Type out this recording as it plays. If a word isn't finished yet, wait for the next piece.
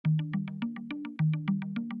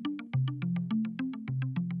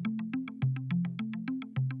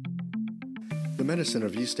The medicine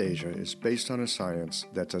of East Asia is based on a science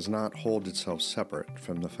that does not hold itself separate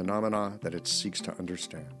from the phenomena that it seeks to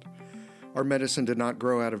understand. Our medicine did not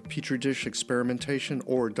grow out of petri dish experimentation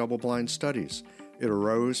or double-blind studies. It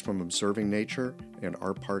arose from observing nature and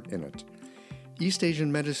our part in it. East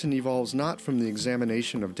Asian medicine evolves not from the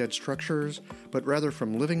examination of dead structures, but rather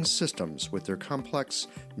from living systems with their complex,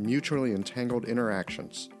 mutually entangled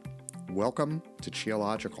interactions. Welcome to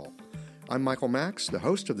Qiological. I'm Michael Max, the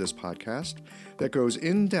host of this podcast that goes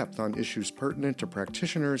in depth on issues pertinent to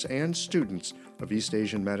practitioners and students of East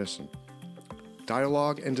Asian medicine.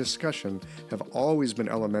 Dialogue and discussion have always been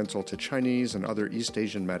elemental to Chinese and other East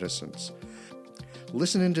Asian medicines.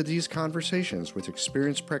 Listen into these conversations with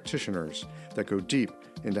experienced practitioners that go deep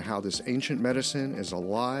into how this ancient medicine is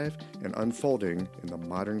alive and unfolding in the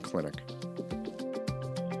modern clinic.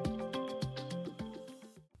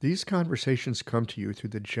 These conversations come to you through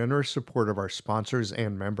the generous support of our sponsors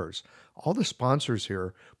and members. All the sponsors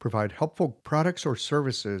here provide helpful products or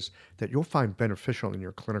services that you'll find beneficial in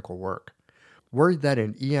your clinical work. Worried that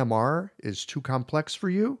an EMR is too complex for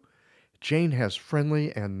you? Jane has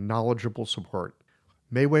friendly and knowledgeable support.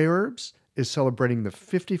 Mayway Herbs is celebrating the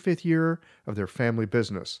 55th year of their family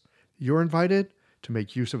business. You're invited to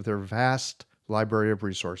make use of their vast library of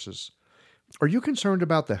resources. Are you concerned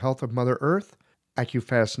about the health of Mother Earth?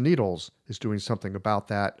 AccuFast Needles is doing something about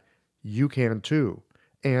that. You can too.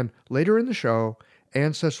 And later in the show,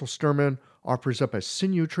 Ancestral Sturman offers up a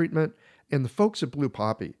sinew treatment, and the folks at Blue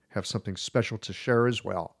Poppy have something special to share as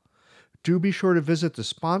well. Do be sure to visit the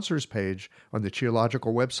sponsors page on the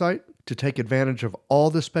Qiological website to take advantage of all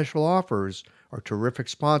the special offers our terrific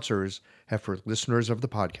sponsors have for listeners of the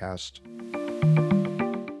podcast.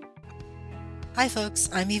 Hi folks,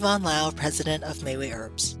 I'm Yvonne Lau, president of Mayway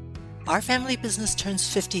Herbs. Our family business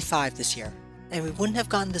turns 55 this year, and we wouldn't have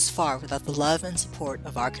gotten this far without the love and support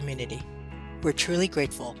of our community. We're truly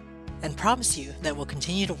grateful and promise you that we'll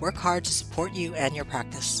continue to work hard to support you and your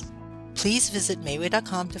practice. Please visit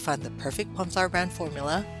Mayway.com to find the perfect Plum Flower brand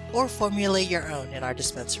formula or formulate your own in our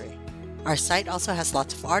dispensary. Our site also has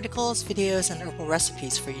lots of articles, videos, and herbal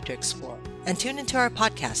recipes for you to explore. And tune into our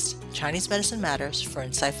podcast, Chinese Medicine Matters, for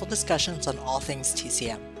insightful discussions on all things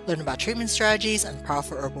TCM. Learn about treatment strategies and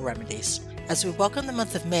powerful herbal remedies. As we welcome the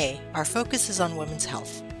month of May, our focus is on women's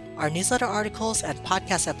health. Our newsletter articles and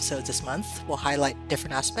podcast episodes this month will highlight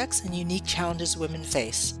different aspects and unique challenges women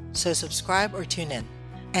face, so subscribe or tune in.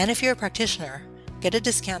 And if you're a practitioner, get a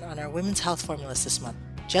discount on our women's health formulas this month.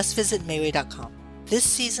 Just visit Mayway.com. This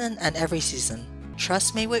season and every season,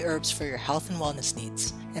 trust Mayway Herbs for your health and wellness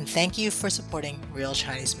needs. And thank you for supporting real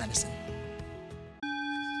Chinese medicine.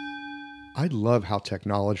 I love how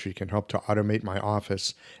technology can help to automate my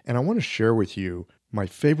office, and I want to share with you my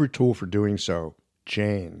favorite tool for doing so,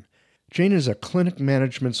 Jane. Jane is a clinic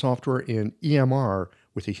management software in EMR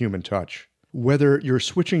with a human touch. Whether you're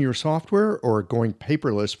switching your software or going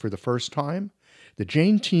paperless for the first time, the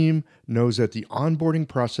Jane team knows that the onboarding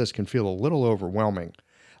process can feel a little overwhelming.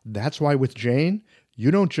 That's why with Jane,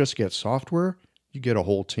 you don't just get software, you get a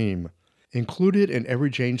whole team. Included in every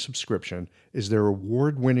Jane subscription is their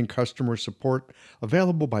award-winning customer support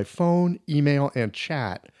available by phone, email, and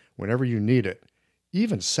chat whenever you need it,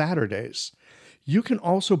 even Saturdays. You can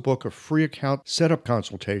also book a free account setup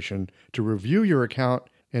consultation to review your account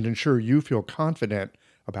and ensure you feel confident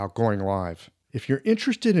about going live. If you're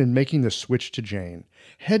interested in making the switch to Jane,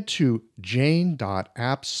 head to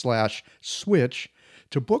jane.app/switch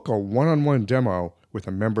to book a one-on-one demo with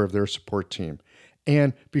a member of their support team.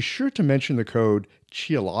 And be sure to mention the code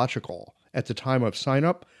Qiological at the time of sign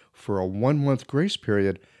up for a 1-month grace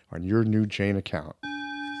period on your new Jane account.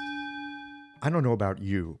 I don't know about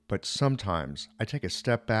you, but sometimes I take a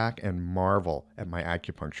step back and marvel at my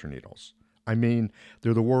acupuncture needles. I mean,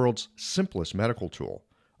 they're the world's simplest medical tool.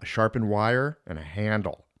 A sharpened wire and a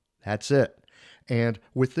handle. That's it. And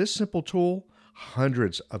with this simple tool,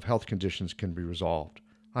 hundreds of health conditions can be resolved.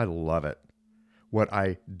 I love it. What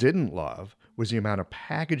I didn't love was the amount of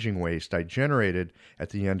packaging waste I generated at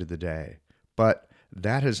the end of the day. But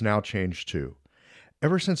that has now changed too.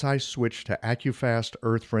 Ever since I switched to AccuFast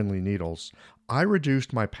earth-friendly needles, I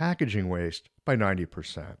reduced my packaging waste by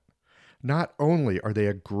 90%. Not only are they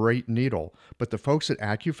a great needle, but the folks at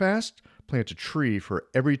AccuFast plant a tree for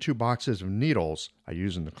every 2 boxes of needles I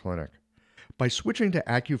use in the clinic. By switching to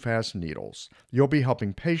AccuFast needles, you'll be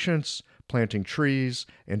helping patients, planting trees,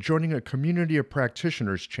 and joining a community of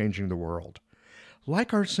practitioners changing the world.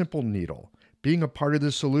 Like our simple needle, being a part of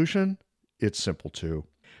the solution, it's simple too.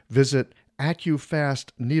 Visit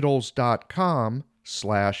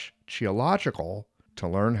AccuFastNeedles.com/Qiological to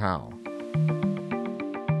learn how.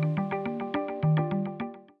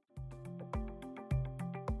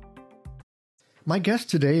 My guest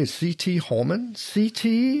today is C.T. Holman.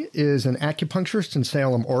 C.T. is an acupuncturist in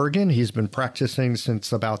Salem, Oregon. He's been practicing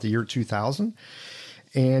since about the year 2000,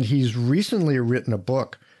 and he's recently written a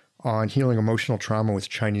book on healing emotional trauma with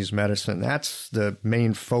Chinese medicine. That's the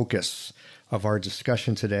main focus of our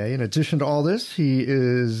discussion today. In addition to all this, he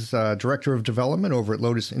is Director of Development over at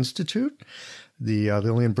Lotus Institute, the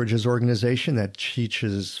Lillian Bridges organization that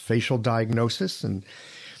teaches facial diagnosis, and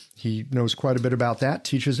he knows quite a bit about that,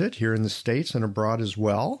 teaches it here in the States and abroad as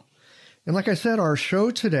well. And like I said, our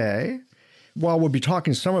show today, while we'll be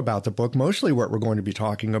talking some about the book, mostly what we're going to be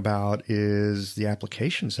talking about is the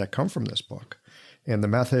applications that come from this book and the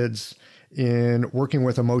methods in working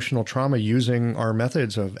with emotional trauma using our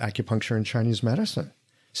methods of acupuncture and Chinese medicine.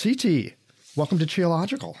 CT, welcome to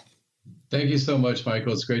Qiological. Thank you so much,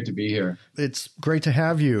 Michael. It's great to be here. It's great to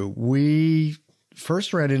have you. We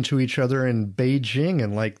first ran into each other in Beijing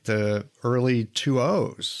in like the early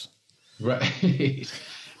 2000s. Right.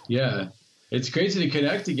 Yeah. It's crazy to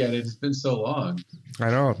connect again. It's been so long.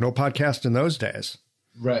 I know. No podcast in those days.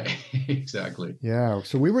 Right. Exactly. Yeah.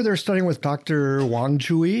 So we were there studying with Dr. Wang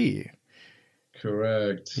Jui.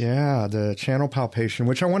 Correct. Yeah, the channel palpation,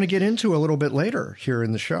 which I want to get into a little bit later here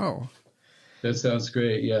in the show. That sounds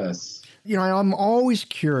great. Yes. You know, I'm always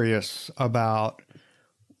curious about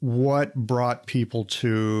what brought people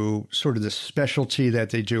to sort of the specialty that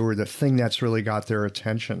they do or the thing that's really got their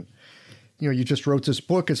attention. You know, you just wrote this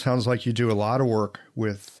book. It sounds like you do a lot of work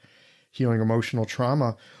with healing emotional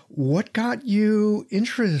trauma. What got you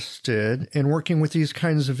interested in working with these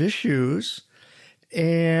kinds of issues?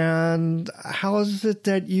 And how is it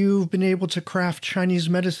that you've been able to craft Chinese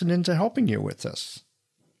medicine into helping you with this?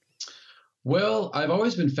 Well, I've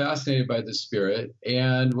always been fascinated by the spirit.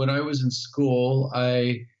 And when I was in school,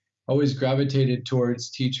 I always gravitated towards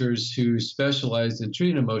teachers who specialized in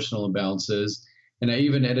treating emotional imbalances. And I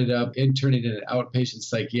even ended up interning in an outpatient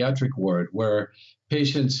psychiatric ward where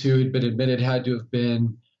patients who had been admitted had to have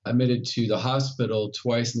been admitted to the hospital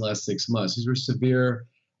twice in the last 6 months. These were severe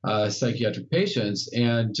psychiatric patients,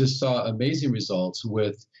 and just saw amazing results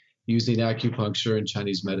with using acupuncture and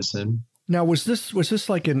Chinese medicine. Now, was this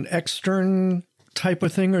like an extern type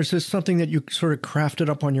of thing, or is this something that you sort of crafted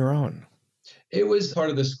up on your own? It was part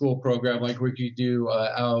of the school program, like where you do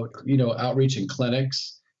outreach in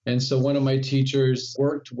clinics. And so one of my teachers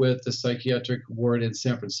worked with the psychiatric ward in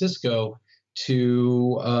San Francisco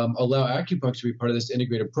to allow acupuncture to be part of this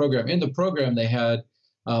integrated program. In the program, they had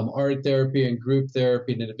art therapy and group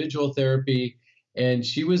therapy and individual therapy. And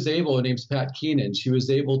she was able, her name's Pat Keenan, she was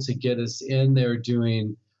able to get us in there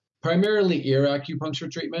doing primarily ear acupuncture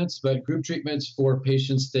treatments, but group treatments for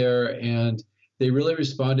patients there. And they really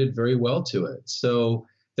responded very well to it. So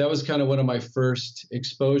that was kind of one of my first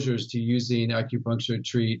exposures to using acupuncture to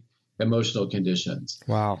treat emotional conditions.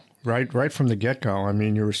 Wow. Right from the get-go. I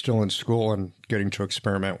mean, you were still in school and getting to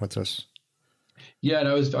experiment with this. Yeah, and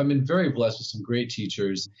I've been very blessed with some great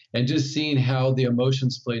teachers, and just seeing how the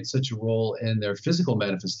emotions played such a role in their physical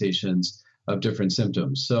manifestations of different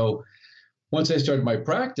symptoms. So once I started my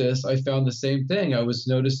practice, I found the same thing. I was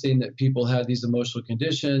noticing that people had these emotional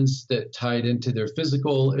conditions that tied into their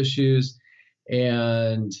physical issues.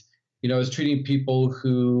 And, I was treating people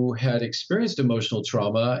who had experienced emotional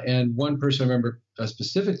trauma. And one person I remember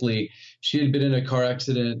specifically, she had been in a car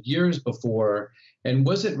accident years before and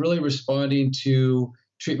wasn't really responding to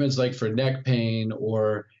treatments like for neck pain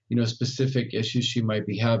or, specific issues she might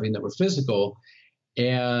be having that were physical.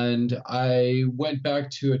 And I went back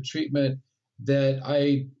to a treatment that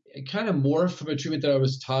I kind of morphed from a treatment that I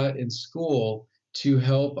was taught in school to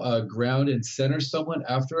help ground and center someone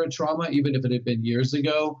after a trauma, even if it had been years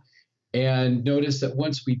ago. And noticed that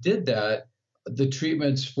once we did that, the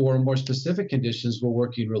treatments for more specific conditions were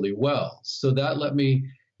working really well. So that led me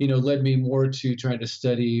more to trying to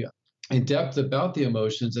study in depth about the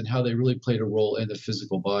emotions and how they really played a role in the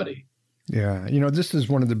physical body. Yeah. This is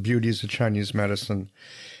one of the beauties of Chinese medicine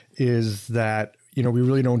is that, we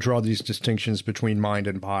really don't draw these distinctions between mind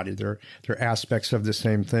and body. They're aspects of the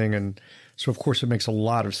same thing. And so, of course, it makes a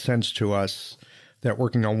lot of sense to us that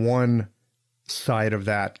working on one side of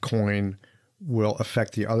that coin will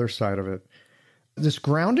affect the other side of it. This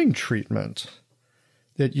grounding treatment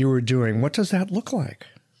that you were doing, what does that look like?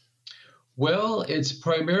 Well, it's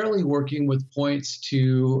primarily working with points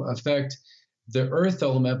to affect the earth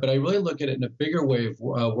element, but I really look at it in a bigger way of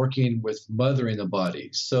working with mothering the body.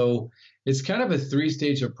 So it's kind of a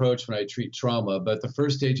three-stage approach when I treat trauma, but the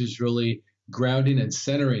first stage is really grounding and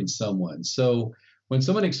centering someone. So when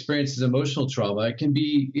someone experiences emotional trauma, it can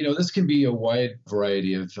be, this can be a wide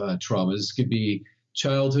variety of traumas. This could be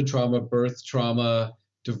childhood trauma, birth trauma,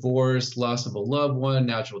 divorce, loss of a loved one,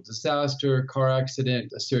 natural disaster, car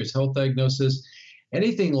accident, a serious health diagnosis.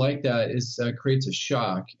 Anything like that creates a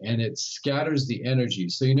shock, and it scatters the energy.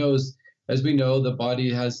 So, as we know, the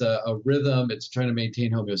body has a rhythm. It's trying to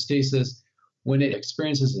maintain homeostasis. When it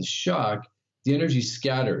experiences a shock, the energy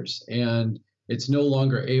scatters, and it's no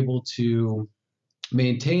longer able to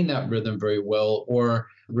maintain that rhythm very well or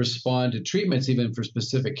respond to treatments even for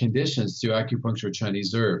specific conditions through acupuncture or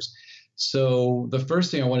Chinese herbs. So the first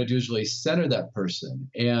thing I want to do is really center that person.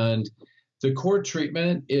 And the core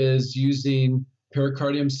treatment is using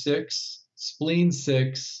pericardium 6, spleen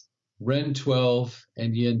 6, Ren 12,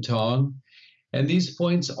 and Yin Tong. And these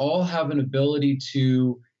points all have an ability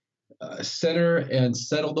to center and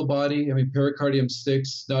settle the body. I mean, pericardium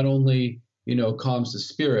 6 not only, calms the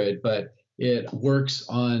spirit, but it works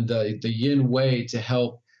on the yin way to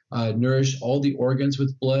help nourish all the organs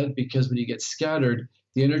with blood, because when you get scattered,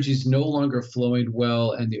 the energy is no longer flowing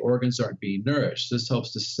well and the organs aren't being nourished. This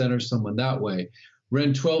helps to center someone that way.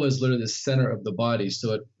 Ren 12 is literally the center of the body,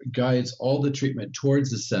 so it guides all the treatment towards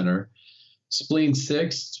the center. Spleen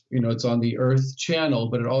 6, it's on the earth channel,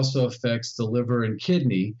 but it also affects the liver and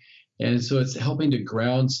kidney. And so it's helping to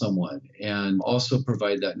ground someone and also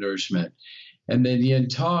provide that nourishment. And then Yin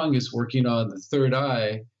Tong is working on the third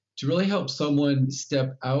eye to really help someone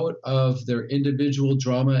step out of their individual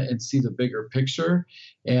drama and see the bigger picture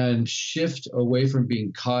and shift away from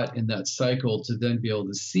being caught in that cycle to then be able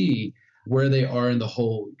to see where they are in the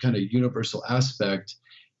whole kind of universal aspect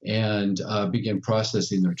and begin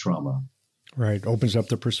processing their trauma. Right. Opens up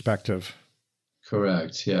the perspective.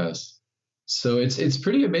 Correct. Yes. So it's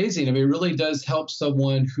pretty amazing. I mean, it really does help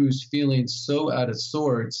someone who's feeling so out of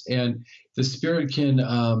sorts, and the spirit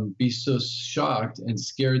can be so shocked and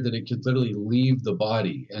scared that it could literally leave the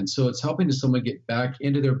body. And so it's helping someone get back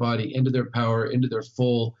into their body, into their power, into their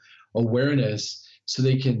full awareness, so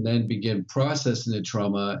they can then begin processing the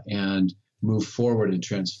trauma and move forward and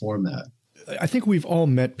transform that. I think we've all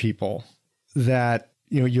met people that,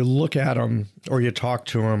 you look at them or you talk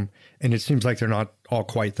to them and it seems like they're not all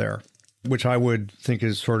quite there, which I would think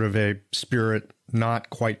is sort of a spirit not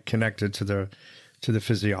quite connected to the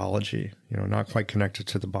physiology, not quite connected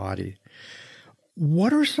to the body.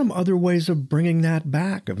 What are some other ways of bringing that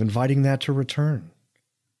back, of inviting that to return?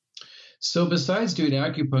 So besides doing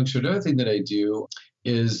acupuncture, another thing that I do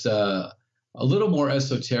is a little more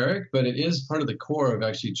esoteric, but it is part of the core of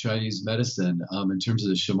actually Chinese medicine in terms of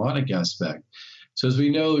the shamanic aspect. So as we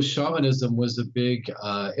know, shamanism was a big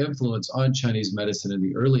influence on Chinese medicine in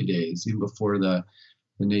the early days, even before the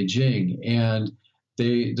Neijing. And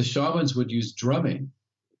the shamans would use drumming.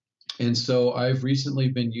 And so I've recently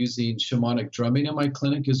been using shamanic drumming in my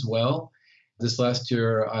clinic as well. This last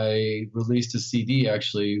year, I released a CD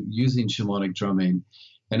actually using shamanic drumming.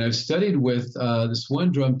 And I've studied with this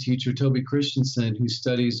one drum teacher, Toby Christensen, who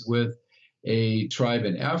studies with a tribe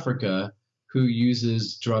in Africa who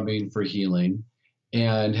uses drumming for healing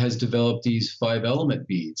and has developed these 5 element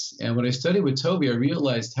beads. And when I studied with Toby, I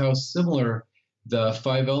realized how similar the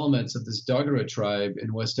 5 elements of this Dagara tribe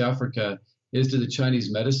in West Africa is to the Chinese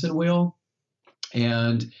medicine wheel,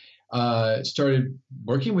 and started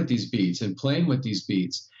working with these beads and playing with these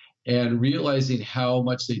beads and realizing how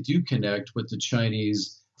much they do connect with the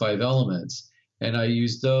Chinese 5 elements. And I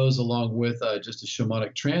use those along with just a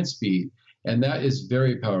shamanic trance bead. And that is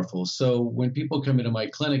very powerful. So when people come into my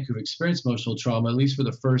clinic who've experienced emotional trauma, at least for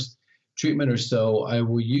the first treatment or so, I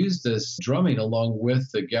will use this drumming along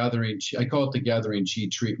with the gathering chi. I call it the gathering chi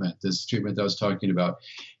treatment, this treatment that I was talking about.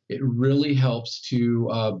 It really helps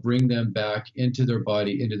to bring them back into their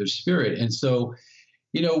body, into their spirit. And so,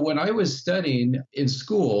 when I was studying in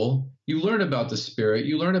school, you learn about the spirit,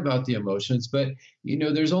 you learn about the emotions, but,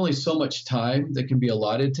 there's only so much time that can be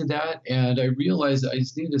allotted to that. And I realized that I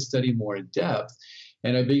just needed to study more in depth.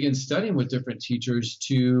 And I began studying with different teachers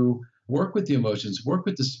to work with the emotions, work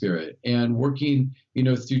with the spirit, and working,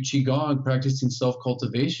 through Qigong, practicing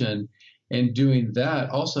self-cultivation. And doing that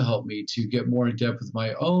also helped me to get more in depth with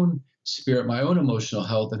my own spirit, my own emotional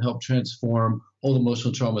health, and help transform old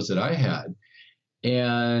emotional traumas that I had.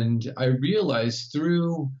 And I realized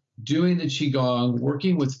through doing the Qigong,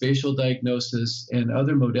 working with facial diagnosis and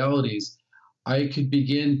other modalities, I could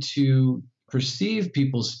begin to perceive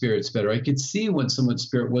people's spirits better. I could see when someone's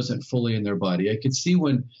spirit wasn't fully in their body. I could see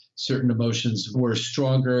when certain emotions were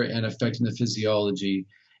stronger and affecting the physiology.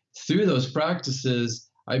 Through those practices,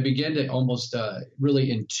 I began to almost really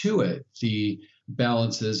intuit the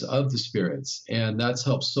balances of the spirits. And that's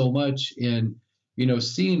helped so much in,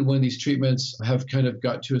 seeing when these treatments have kind of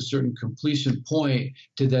got to a certain completion point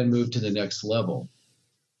to then move to the next level.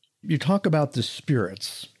 You talk about the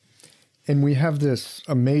spirits, And we have this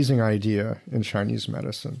amazing idea in Chinese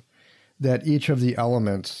medicine that each of the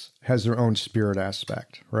elements has their own spirit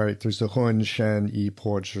aspect, right? There's the Hun, Shen, Yi,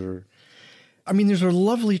 Po, Zhi. I mean, these are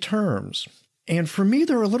lovely terms. And for me,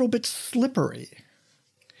 they're a little bit slippery.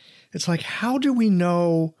 It's like, how do we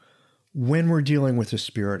know when we're dealing with a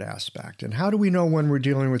spirit aspect? And how do we know when we're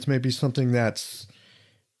dealing with maybe something that's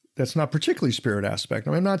not particularly spirit aspect?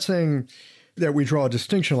 I mean, I'm not saying that we draw a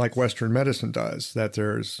distinction like Western medicine does, that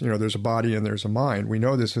there's a body and there's a mind. We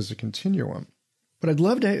know this is a continuum. But I'd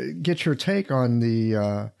love to get your take on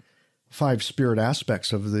the 5 spirit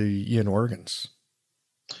aspects of the yin organs.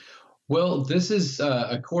 Well, this is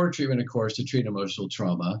a core treatment, of course, to treat emotional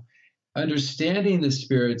trauma. Understanding the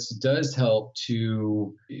spirits does help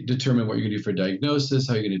to determine what you're going to do for diagnosis,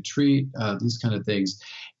 how you're going to treat, these kind of things.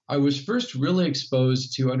 I was first really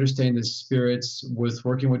exposed to understanding the spirits with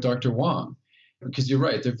working with Dr. Wang, because you're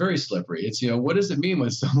right, they're very slippery. It's, what does it mean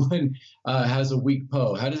when someone has a weak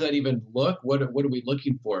Po? How does that even look? What are we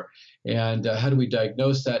looking for? And how do we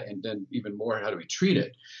diagnose that? And then even more, how do we treat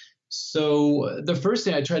it? So the first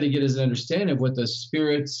thing I try to get is an understanding of what the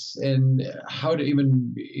spirits and how to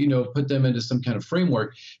even, put them into some kind of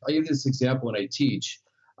framework. I'll give this example when I teach.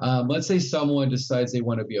 Let's say someone decides they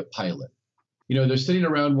want to be a pilot. They're sitting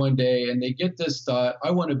around one day and they get this thought,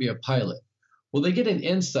 I want to be a pilot. Well, they get an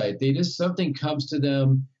insight. Something comes to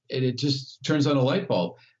them and it just turns on a light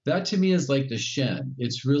bulb. That to me is like the Shen.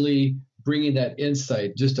 It's really bringing that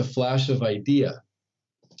insight, just a flash of idea.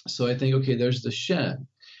 So I think, okay, there's the Shen.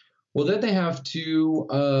 Well, then they have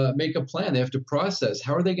to make a plan. They have to process.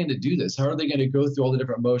 How are they going to do this? How are they going to go through all the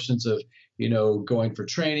different motions of, going for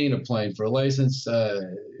training, applying for a license,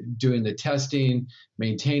 doing the testing,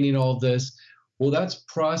 maintaining all of this? Well, that's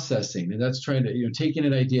processing, and that's trying to, taking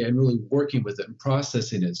an idea and really working with it and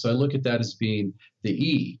processing it. So I look at that as being the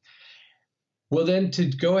E. Well, then to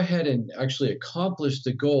go ahead and actually accomplish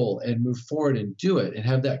the goal and move forward and do it and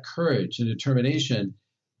have that courage and determination,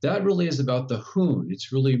 that really is about the Hun.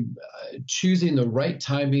 It's really choosing the right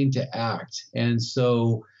timing to act. And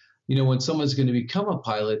so, when someone's going to become a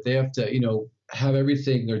pilot, they have to, have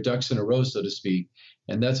everything, their ducks in a row, so to speak.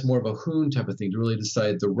 And that's more of a Hun type of thing, to really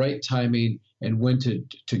decide the right timing and when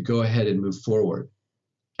to go ahead and move forward.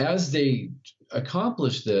 As they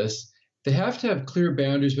accomplish this, they have to have clear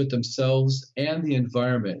boundaries with themselves and the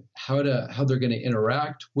environment, how they're going to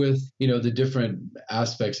interact with, the different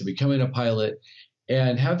aspects of becoming a pilot,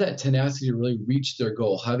 and have that tenacity to really reach their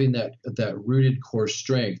goal, having that rooted core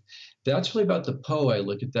strength. That's really about the Po. I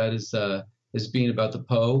look at that as being about the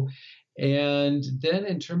Po. And then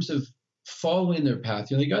in terms of following their path,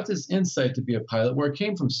 they got this insight to be a pilot where it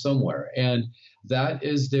came from somewhere. And that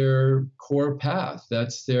is their core path.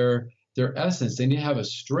 That's their essence. They need to have a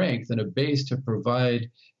strength and a base to provide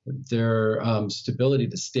their stability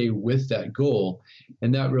to stay with that goal.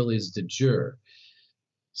 And that really is the Zhi.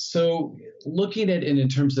 So looking at it in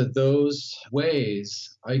terms of those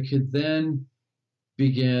ways, I could then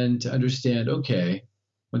begin to understand, okay,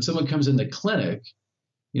 when someone comes in the clinic,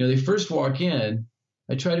 they first walk in,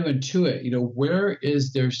 I try to intuit, where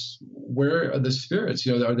are the spirits?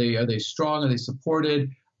 Are they strong? Are they supported?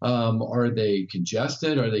 Are they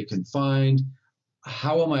congested? Are they confined?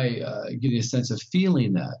 How am I getting a sense of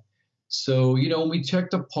feeling that? So, when we check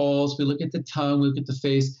the pulse, we look at the tongue, we look at the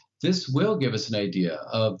face, this will give us an idea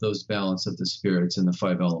of those balance of the spirits and the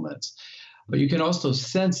 5 elements. But you can also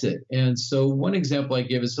sense it. And so one example I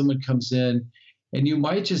give is someone comes in and you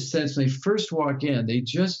might just sense when they first walk in, they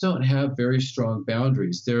just don't have very strong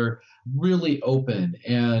boundaries. They're really open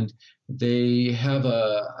and they have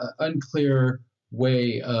a unclear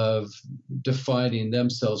way of defining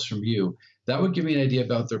themselves from you. That would give me an idea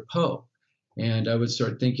about their Po. And I would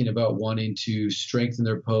start thinking about wanting to strengthen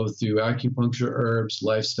their Po through acupuncture, herbs,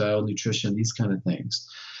 lifestyle, nutrition, these kind of things.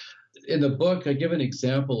 In the book, I give an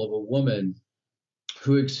example of a woman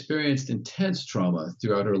who experienced intense trauma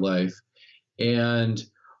throughout her life. And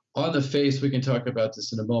on the face, we can talk about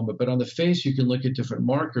this in a moment, but on the face, you can look at different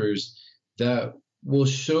markers that will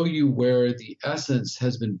show you where the essence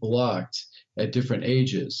has been blocked at different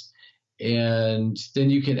ages. And then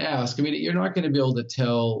you can ask, you're not going to be able to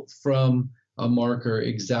tell from a marker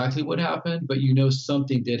exactly what happened, but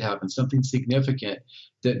something did happen, something significant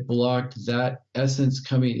that blocked that essence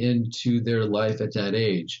coming into their life at that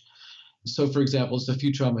age. So for example, it's a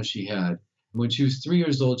few traumas she had. When she was 3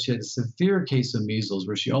 years old, she had a severe case of measles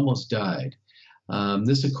where she almost died.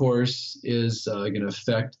 This, of course, is going to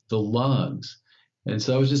affect the lungs. And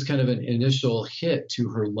so that was just kind of an initial hit to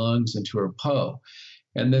her lungs and to her Po.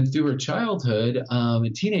 And then through her childhood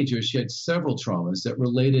and teenage years, she had several traumas that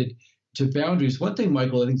related to boundaries, one thing,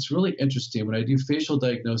 Michael, I think it's really interesting when I do facial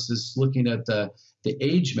diagnosis, looking at the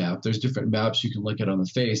age map, there's different maps you can look at on the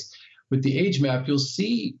face. With the age map, you'll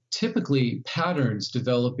see typically patterns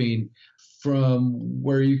developing from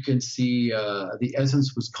where you can see the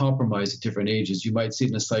essence was compromised at different ages. You might see it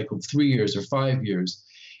in a cycle of 3 years or 5 years.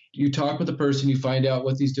 You talk with the person, you find out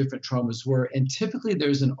what these different traumas were, and typically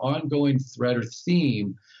there's an ongoing thread or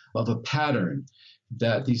theme of a pattern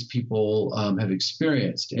that these people have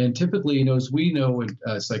experienced. And typically, as we know in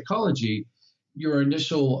psychology, your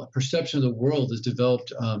initial perception of the world is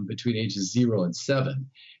developed between ages 0 and 7.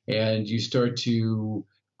 And you start to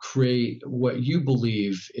create what you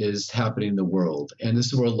believe is happening in the world. And this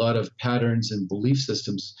is where a lot of patterns and belief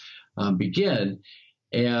systems begin.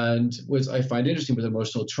 And what I find interesting with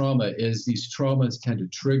emotional trauma is these traumas tend to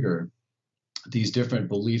trigger these different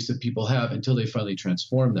beliefs that people have until they finally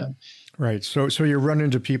transform them. Right. So you run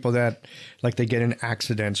into people that, like, they get in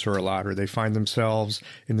accidents or a lot, or they find themselves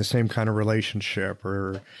in the same kind of relationship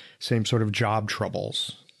or same sort of job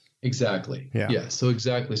troubles. Exactly. Yeah. So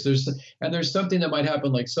exactly. So there's something that might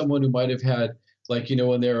happen, like someone who might have had, like,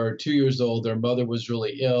 when they were 2 years old, their mother was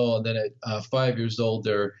really ill. And then at 5 years old,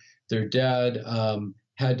 their dad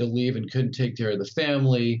had to leave and couldn't take care of the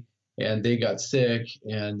family. And they got sick,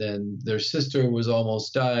 and then their sister was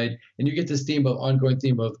almost died. And you get this ongoing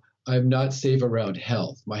theme of, I'm not safe around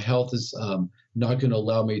health. My health is not going to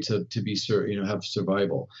allow me to be, have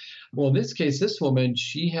survival. Well, in this case, this woman,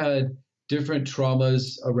 she had different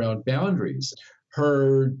traumas around boundaries.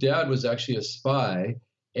 Her dad was actually a spy.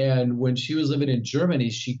 And when she was living in Germany,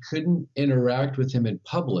 she couldn't interact with him in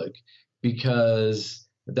public because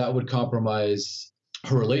that would compromise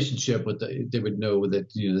her relationship they would know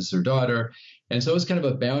that, this is her daughter. And so it was kind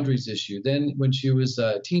of a boundaries issue. Then when she was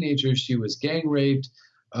a teenager, she was gang raped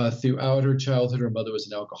throughout her childhood. Her mother was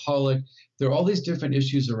an alcoholic. There are all these different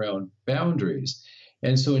issues around boundaries.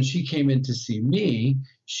 And so when she came in to see me,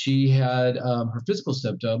 she had her physical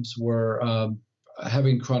symptoms were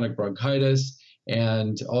having chronic bronchitis,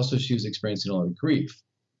 and also she was experiencing a lot of grief.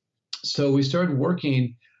 So we started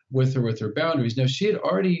working with her boundaries. Now, she had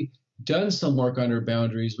already done some work on her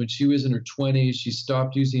boundaries when she was in her 20s. She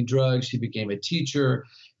stopped using drugs. She became a teacher,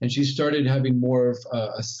 and she started having more of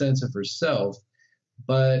a sense of herself,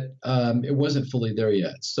 but it wasn't fully there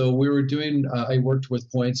yet. So we were I worked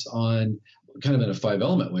with points on kind of in a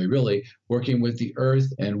 5-element way, really, working with the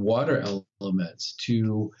earth and water elements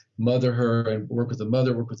to mother her and work with the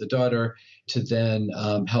mother, work with the daughter to then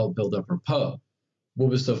help build up her Po. What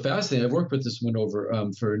was so fascinating, I've worked with this woman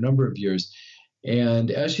over for a number of years. And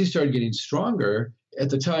as she started getting stronger, at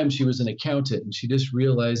the time she was an accountant, and she just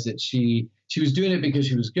realized that she was doing it because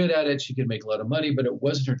she was good at it. She could make a lot of money, but it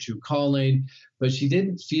wasn't her true calling. But she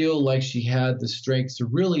didn't feel like she had the strength to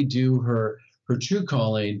really do her true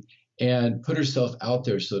calling and put herself out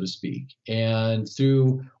there, so to speak. And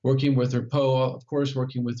through working with her Po, of course,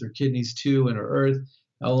 working with her kidneys too, and her earth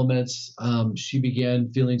elements, she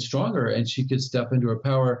began feeling stronger, and she could step into her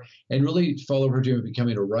power and really follow her dream of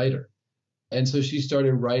becoming a writer. And so she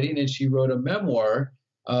started writing, and she wrote a memoir,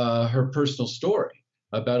 her personal story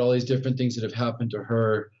about all these different things that have happened to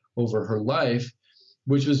her over her life,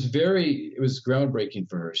 which was it was groundbreaking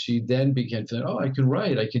for her. She then began feeling, I can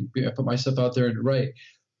write. I put myself out there and write.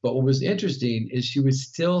 But what was interesting is she was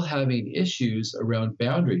still having issues around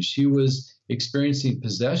boundaries. She was experiencing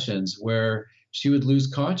possessions where she would lose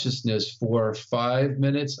consciousness for 5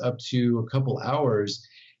 minutes up to a couple hours.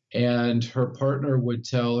 And her partner would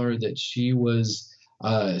tell her that she was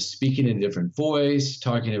speaking in a different voice,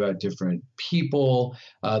 talking about different people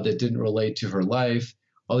that didn't relate to her life,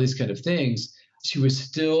 all these kind of things. She was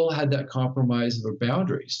still had that compromise of her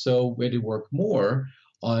boundaries. So we had to work more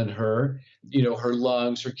on her, her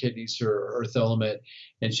lungs, her kidneys, her earth element.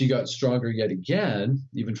 And she got stronger yet again,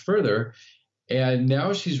 even further. And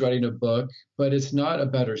now she's writing a book, but it's not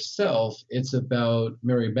about herself. It's about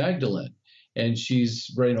Mary Magdalene. And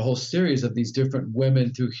she's writing a whole series of these different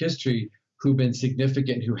women through history who've been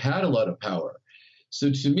significant, who had a lot of power.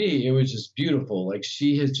 So to me, it was just beautiful. Like,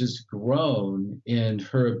 she has just grown in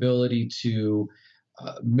her ability to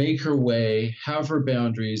make her way, have her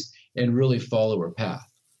boundaries, and really follow her path.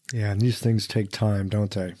 Yeah, and these things take time,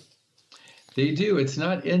 don't they? They do. It's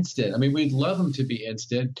not instant. I mean, we'd love them to be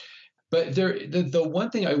instant. But the one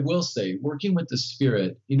thing I will say, working with the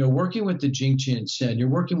spirit, working with the Jing, Qi, and Shen, you're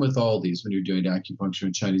working with all these when you're doing acupuncture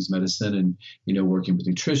and Chinese medicine and, working with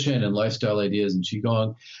nutrition and lifestyle ideas and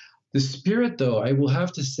Qigong. The spirit, though, I will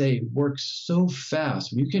have to say, works so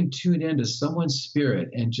fast. When you can tune into someone's spirit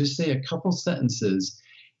and just say a couple sentences,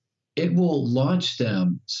 it will launch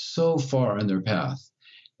them so far on their path.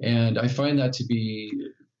 And I find that to be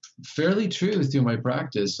fairly true through my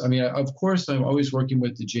practice. I mean, of course, I'm always working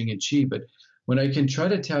with the Jing and Qi, but when I can try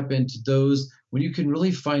to tap into those, when you can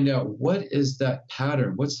really find out what is that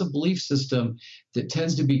pattern, what's the belief system that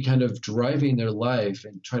tends to be kind of driving their life,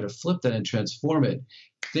 and try to flip that and transform it,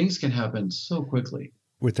 things can happen so quickly.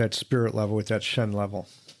 With that spirit level, with that Shen level.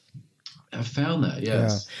 I've found that,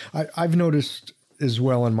 yes. Yeah. I've noticed as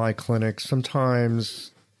well in my clinic,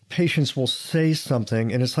 sometimes patients will say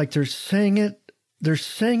something and it's like they're saying it,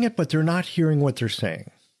 but they're not hearing what they're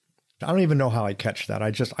saying. I don't even know how I catch that.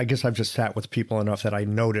 I guess I've just sat with people enough that I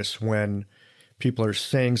notice when people are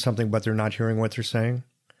saying something, but they're not hearing what they're saying.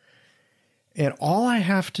 And all I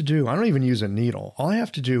have to do, I don't even use a needle. All I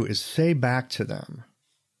have to do is say back to them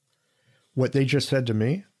what they just said to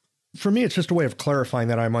me. For me, it's just a way of clarifying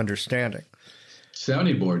that I'm understanding.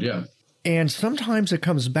 Sounding board, yeah. And sometimes it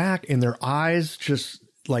comes back and their eyes just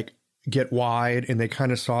like get wide and they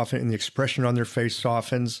kind of soften and the expression on their face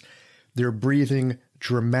softens. Their breathing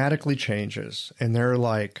dramatically changes and they're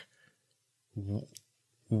like,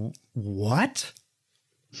 what?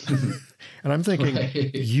 And I'm thinking,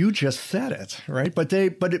 right. You just said it, right? But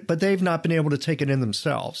they've not been able to take it in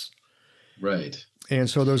themselves. Right. And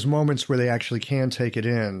so those moments where they actually can take it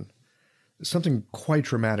in, something quite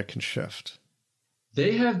dramatic can shift.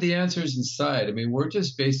 They have the answers inside. I mean, we're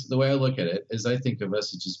just the way I look at it is I think of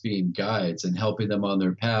us as just being guides and helping them on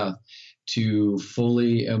their path to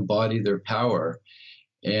fully embody their power.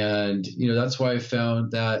 And, that's why I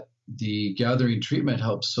found that the gathering treatment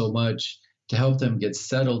helps so much to help them get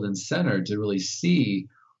settled and centered, to really see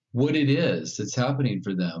what it is that's happening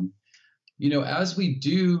for them. As we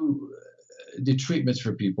do the treatments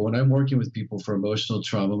for people, when I'm working with people for emotional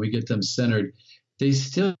trauma, we get them centered, they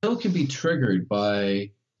still can be triggered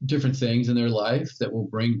by different things in their life that will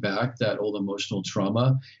bring back that old emotional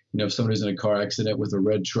trauma. If somebody's in a car accident with a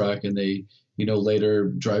red truck and they, later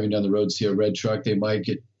driving down the road, see a red truck, they might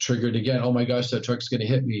get triggered again. Oh my gosh, that truck's going to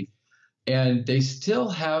hit me. And they still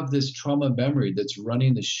have this trauma memory that's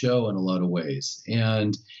running the show in a lot of ways.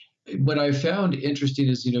 And what I found interesting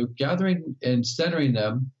is, gathering and centering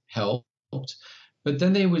them helped, but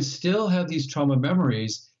then they would still have these trauma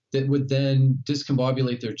memories that would then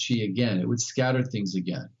discombobulate their chi again. It would scatter things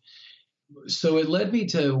again. So it led me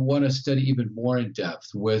to want to study even more in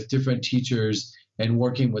depth with different teachers and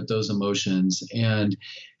working with those emotions. And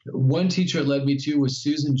one teacher it led me to was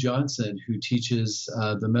Susan Johnson, who teaches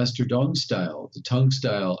the Mester Dong style, the tongue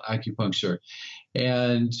style acupuncture.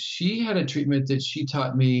 And she had a treatment that she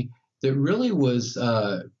taught me that really was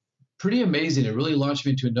pretty amazing. It really launched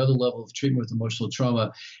me to another level of treatment with emotional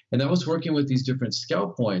trauma. And that was working with these different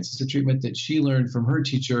scalp points. It's a treatment that she learned from her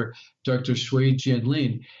teacher, Dr. Shui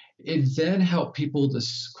Jianlin. It then helped people to,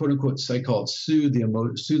 quote unquote, I call it soothe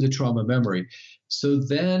the trauma memory. So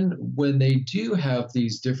then when they do have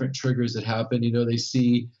these different triggers that happen, they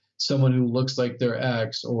see someone who looks like their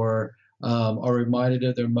ex, or are reminded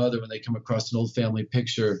of their mother when they come across an old family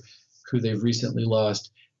picture who they've recently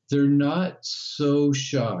lost, they're not so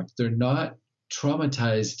shocked. They're not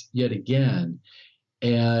traumatized yet again.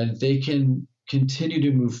 And they can continue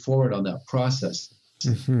to move forward on that process.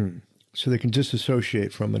 Mm-hmm. So they can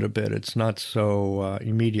disassociate from it a bit. It's not so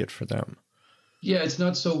immediate for them. Yeah, it's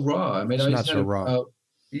not so raw. I mean, it's not so raw.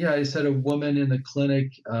 I said a woman in the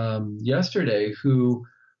clinic yesterday who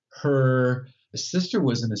her sister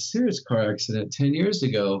was in a serious car accident 10 years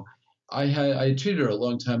ago. I treated her a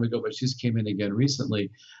long time ago, but she just came in again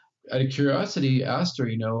recently. Out of curiosity, asked her,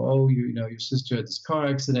 your sister had this car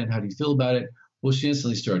accident. How do you feel about it? Well, she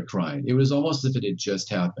instantly started crying. It was almost as if it had just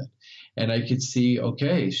happened. And I could see,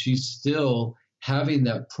 okay, she's still having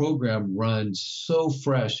that program run so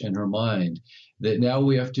fresh in her mind that now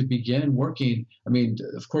we have to begin working. I mean,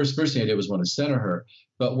 of course, first thing I did was want to center her.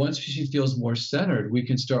 But once she feels more centered, we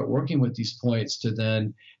can start working with these points to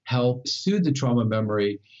then help soothe the trauma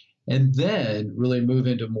memory, and then really move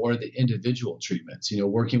into more of the individual treatments,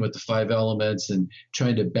 working with the 5 elements and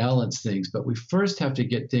trying to balance things. But we first have to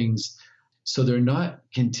get things so they're not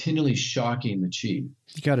continually shocking the chi.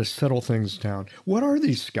 You got to settle things down. What are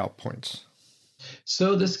these scalp points?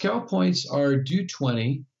 So the scalp points are do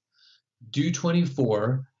 20, do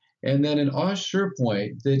 24, and then an Ashur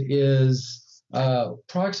point that is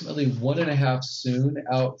approximately 1.5 soon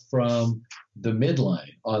out from the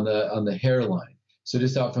midline on the hairline. So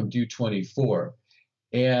just out from do 24.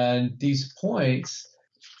 And these points,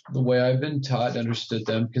 the way I've been taught and understood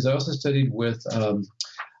them, because I also studied with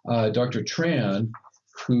Dr. Tran,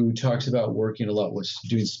 who talks about working a lot with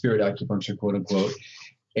doing spirit acupuncture, quote unquote,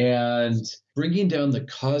 and bringing down the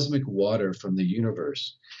cosmic water from the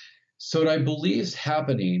universe. So what I believe is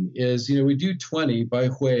happening is, we do 20 by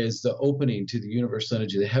Hui as the opening to the universal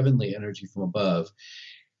energy, the heavenly energy from above.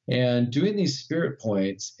 And doing these spirit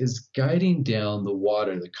points is guiding down the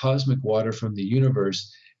water, the cosmic water from the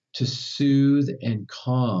universe, to soothe and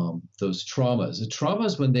calm those traumas. The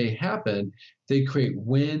traumas, when they happen, they create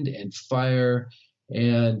wind and fire,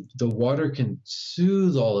 and the water can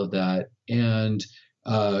soothe all of that and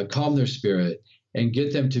calm their spirit and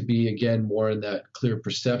get them to be, again, more in that clear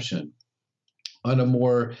perception. On a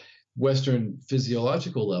more Western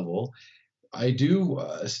physiological level, I do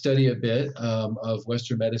study a bit of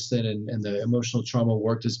Western medicine and the emotional trauma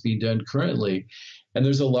work that's being done currently. And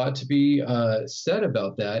there's a lot to be said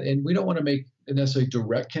about that. And we don't want to make necessarily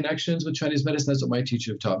direct connections with Chinese medicine. That's what my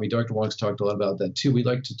teacher taught me. Dr. Wong's talked a lot about that too. We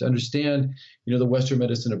like to understand, the Western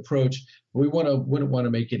medicine approach, but we wouldn't want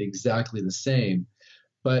to make it exactly the same.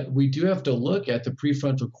 But we do have to look at the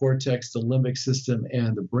prefrontal cortex, the limbic system,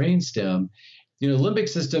 and the brainstem. The limbic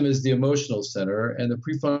system is the emotional center, and the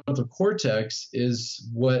prefrontal cortex is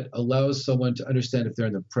what allows someone to understand if they're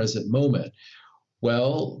in the present moment.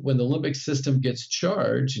 Well, when the limbic system gets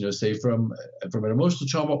charged, say from an emotional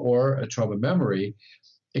trauma or a trauma memory,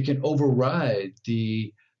 it can override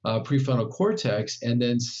the prefrontal cortex and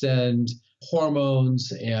then send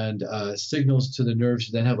hormones and signals to the nerves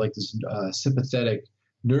to then have like this sympathetic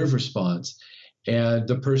nerve response. And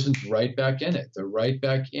the person's right back in it. They're right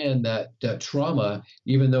back in that trauma,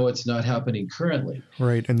 even though it's not happening currently.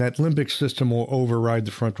 Right. And that limbic system will override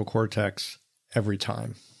the frontal cortex every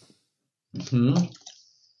time. Mm-hmm.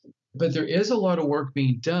 But there is a lot of work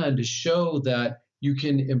being done to show that you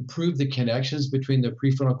can improve the connections between the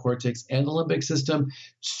prefrontal cortex and the limbic system,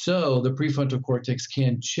 so the prefrontal cortex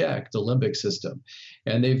can check the limbic system.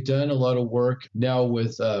 And they've done a lot of work now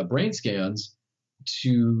with brain scans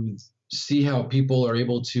to see how people are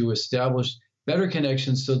able to establish better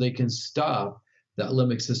connections so they can stop that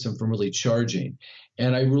limbic system from really charging.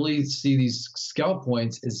 And I really see these scalp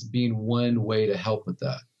points as being one way to help with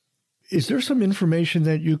that. Is there some information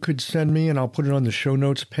that you could send me, and I'll put it on the show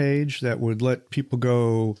notes page, that would let people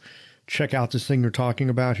go check out this thing you're talking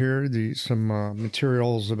about here? Some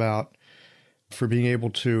materials for being able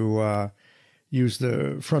to use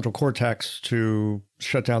the frontal cortex to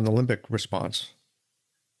shut down the limbic response.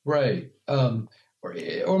 Right. Or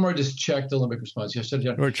more just check the limbic response. Yeah, shut it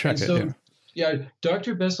down. Or check it, yeah. Yeah,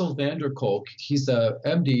 Dr. Bessel van der Kolk, he's a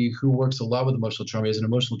MD who works a lot with emotional trauma. He has an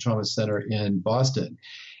emotional trauma center in Boston.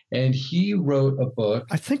 And he wrote a book.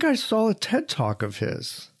 I think I saw a TED Talk of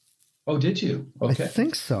his. Oh, did you? Okay. I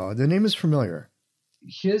think so. The name is familiar.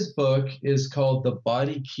 His book is called The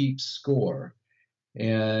Body Keeps Score,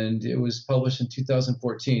 and it was published in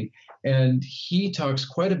 2014. And he talks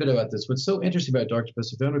quite a bit about this. What's so interesting about Dr.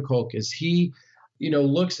 Bessel van der Kolk is he,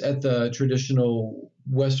 looks at the traditional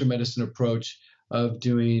Western medicine approach of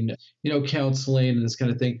doing, counseling and this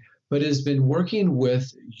kind of thing, but has been working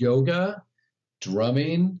with yoga,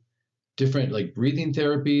 drumming, different like breathing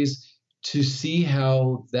therapies to see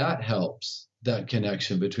how that helps that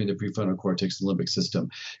connection between the prefrontal cortex and limbic system.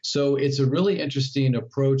 So it's a really interesting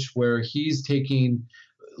approach where he's taking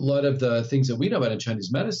a lot of the things that we know about in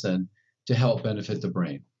Chinese medicine to help benefit the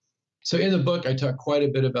brain. So in the book, I talk quite a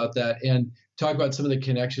bit about that and talk about some of the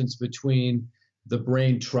connections between the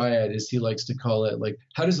brain triad, as he likes to call it. Like,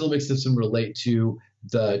 how does the limbic system relate to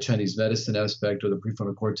the Chinese medicine aspect or the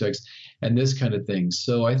prefrontal cortex and this kind of thing?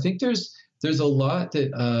 So I think there's a lot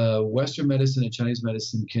that Western medicine and Chinese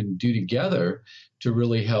medicine can do together to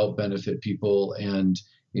really help benefit people and,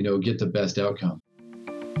 get the best outcome.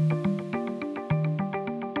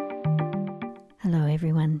 Hello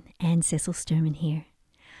everyone, Anne Cecil Sturman here.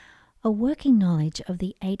 A working knowledge of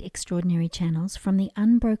the 8 extraordinary channels from the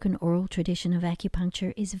unbroken oral tradition of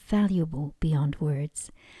acupuncture is valuable beyond words.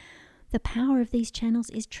 The power of these channels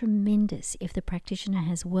is tremendous if the practitioner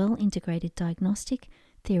has well integrated diagnostic,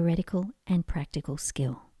 theoretical, and practical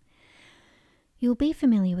skill. You'll be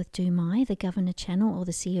familiar with Du Mai, the governor channel, or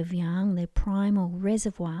the Sea of Yang, the primal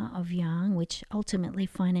reservoir of Yang, which ultimately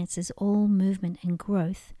finances all movement and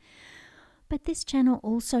growth. But this channel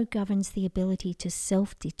also governs the ability to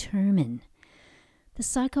self-determine. The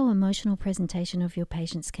psycho-emotional presentation of your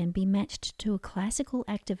patients can be matched to a classical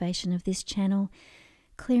activation of this channel,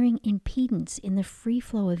 clearing impedance in the free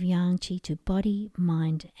flow of Yang Qi to body,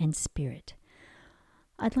 mind, and spirit.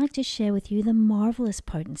 I'd like to share with you the marvelous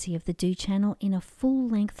potency of the Du channel in a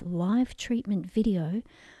full-length live treatment video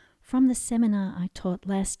from the seminar I taught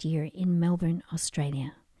last year in Melbourne,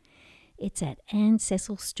 Australia. It's at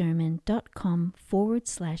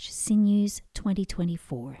annececilsturman.com/sinews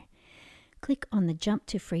 2024. Click on the Jump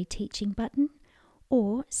to Free Teaching button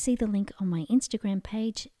or see the link on my Instagram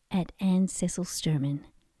page at Anne Cecil Sturman.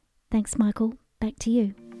 Thanks, Michael. Back to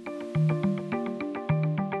you.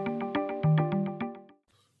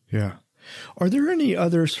 Yeah. Are there any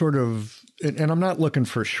other sort of, and I'm not looking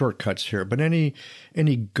for shortcuts here, but any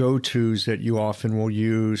go-tos that you often will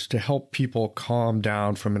use to help people calm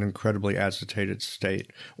down from an incredibly agitated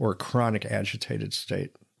state or a chronic agitated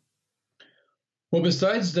state? Well,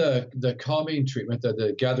 besides the calming treatment,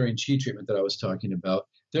 the gathering chi treatment that I was talking about,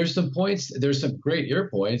 there's some great ear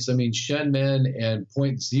points. I mean, Shen Men and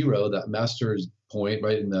point zero, that master's point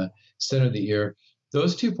right in the center of the ear,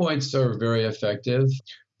 those 2 points are very effective.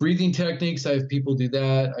 Breathing techniques, I have people do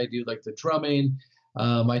that. I do like the drumming.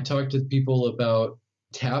 I talk to people about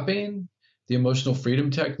tapping, the emotional freedom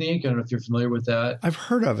technique. I don't know if you're familiar with that. I've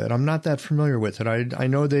heard of it. I'm not that familiar with it. I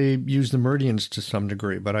know they use the meridians to some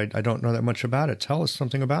degree, but I don't know that much about it. Tell us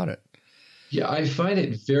something about it. Yeah, I find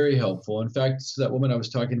it very helpful. In fact, so that woman I was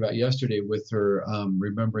talking about yesterday with her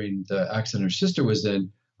remembering the accident her sister was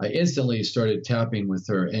in, I instantly started tapping with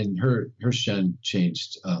her, and her Shen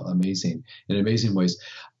changed in amazing ways.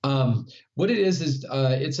 What it is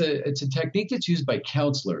it's a technique that's used by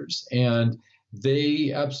counselors, and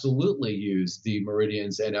they absolutely use the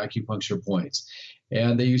meridians and acupuncture points.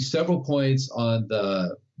 And they use several points on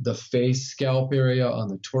the face, scalp area, on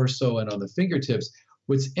the torso, and on the fingertips.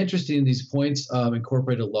 What's interesting, these points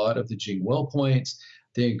incorporate a lot of the Jing Well points.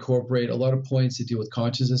 They incorporate a lot of points that deal with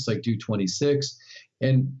consciousness, like Do 26.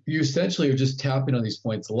 And you essentially are just tapping on these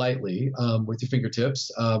points lightly with your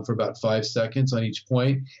fingertips for about 5 seconds on each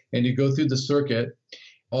point. And you go through the circuit.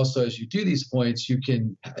 Also, as you do these points, you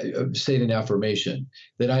can say an affirmation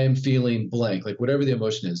that I am feeling blank, like whatever the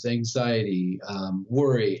emotion is, anxiety,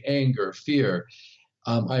 worry, anger, fear.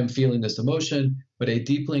 I'm feeling this emotion, but I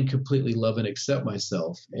deeply and completely love and accept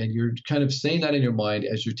myself. And you're kind of saying that in your mind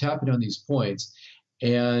as you're tapping on these points.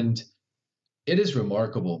 And it is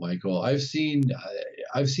remarkable, Michael. I've seen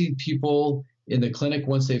people in the clinic,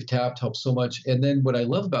 once they've tapped, help so much. And then what I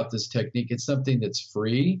love about this technique, it's something that's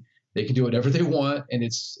free. They can do whatever they want, and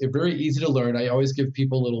it's very easy to learn. I always give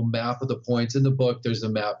people a little map of the points. In the book, there's a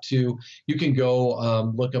map too. You can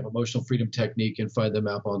go look up Emotional Freedom Technique and find the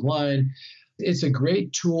map online. It's a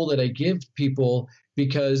great tool that I give people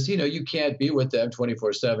because, you can't be with them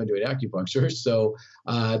 24/7 doing acupuncture. So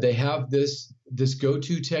they have this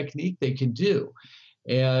go-to technique they can do.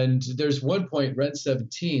 And there's one point, Ren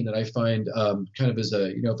 17, that I find kind of as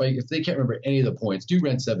a, if they can't remember any of the points, do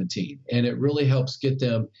Ren 17. And it really helps get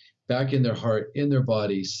them back in their heart, in their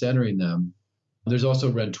body, centering them. There's also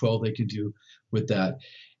Ren 12 they can do with that.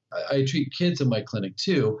 I treat kids in my clinic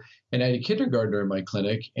too. And I had a kindergartner in my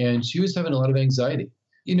clinic, and she was having a lot of anxiety.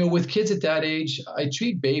 With kids at that age, I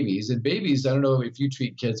treat babies. And babies, I don't know if you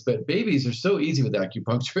treat kids, but babies are so easy with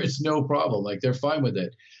acupuncture. It's no problem. Like, they're fine with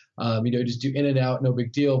it. Just do in and out, no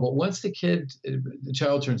big deal. But once the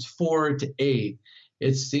child turns 4 to 8,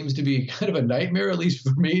 it seems to be kind of a nightmare, at least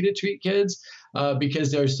for me, to treat kids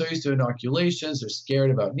because they're so used to inoculations. They're scared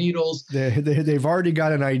about needles. They've already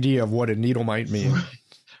got an idea of what a needle might mean.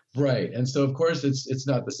 Right. And so, of course, it's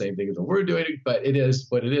not the same thing as what we're doing, but it is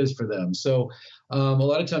what it is for them. So a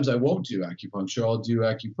lot of times I won't do acupuncture. I'll do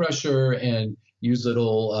acupressure and use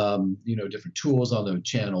little, different tools on the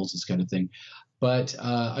channels, this kind of thing. But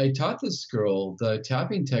I taught this girl the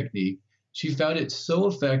tapping technique. She found it so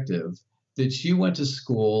effective that she went to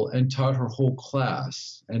school and taught her whole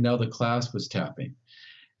class. And now the class was tapping.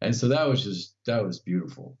 And so that was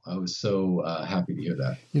beautiful. I was so happy to hear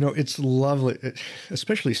that. It's lovely,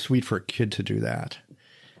 especially sweet for a kid to do that.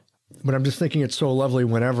 But I'm just thinking it's so lovely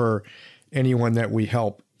whenever anyone that we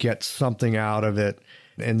help gets something out of it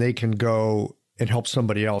and they can go and help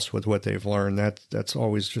somebody else with what they've learned. That's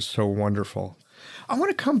always just so wonderful. I want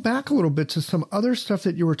to come back a little bit to some other stuff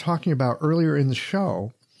that you were talking about earlier in the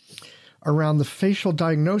show around the facial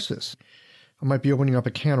diagnosis. I might be opening up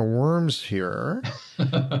a can of worms here.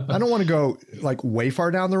 I don't want to go way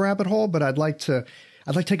far down the rabbit hole, but I'd like to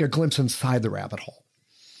take a glimpse inside the rabbit hole.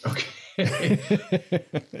 Okay.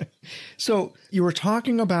 So you were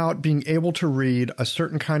talking about being able to read a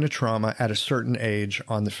certain kind of trauma at a certain age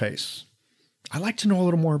on the face. I'd like to know a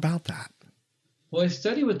little more about that. Well, I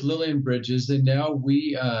study with Lillian Bridges, and now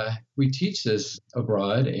we teach this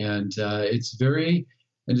abroad, and it's a very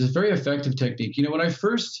effective technique. When I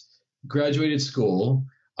first graduated school,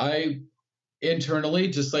 I internally,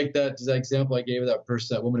 just like that example I gave of that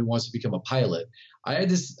person, that woman who wants to become a pilot, I had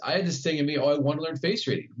this thing in me, I want to learn face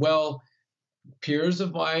reading. Well, peers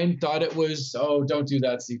of mine thought it was, don't do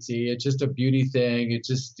that, CT. It's just a beauty thing. It's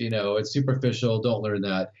just, it's superficial. Don't learn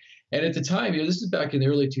that. And at the time, this is back in the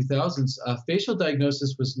early 2000s, facial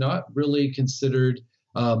diagnosis was not really considered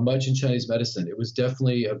much in Chinese medicine. It was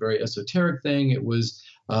definitely a very esoteric thing. It was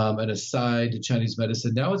an aside to Chinese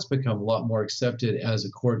medicine. Now it's become a lot more accepted as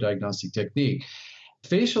a core diagnostic technique.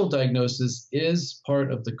 Facial diagnosis is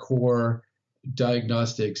part of the core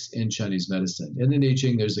diagnostics in Chinese medicine. In the I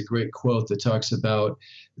Ching, there's a great quote that talks about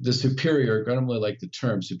the superior, I don't really like the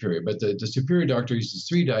term superior, but the superior doctor uses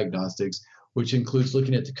 3 diagnostics, which includes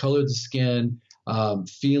looking at the color of the skin,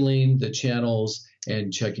 feeling the channels,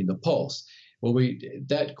 and checking the pulse. Well,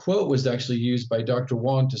 that quote was actually used by Dr.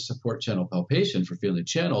 Wong to support channel palpation for feeling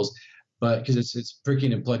channels, but because it's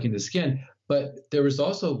pricking and plucking the skin. But there was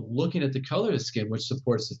also looking at the color of the skin, which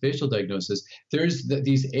supports the facial diagnosis. There's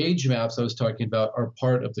these age maps I was talking about are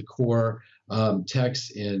part of the core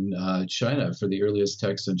texts in China for the earliest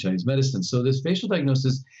texts on Chinese medicine. So this facial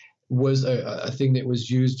diagnosis was a thing that was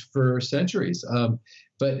used for centuries.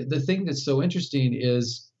 But the thing that's so interesting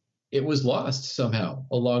is it was lost somehow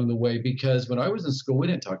along the way, because when I was in school, we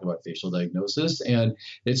didn't talk about facial diagnosis, and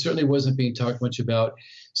it certainly wasn't being talked much about.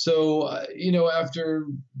 So, after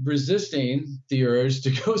resisting the urge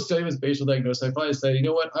to go study with facial diagnosis, I finally said, you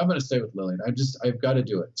know what, I'm going to stay with Lillian. I've got to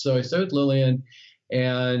do it. So I studied with Lillian,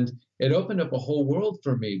 and it opened up a whole world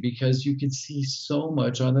for me, because you can see so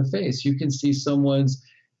much on the face. You can see someone's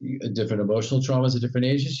different emotional traumas at different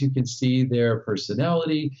ages. You can see their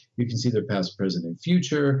personality. You can see their past, present, and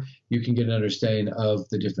future. You can get an understanding of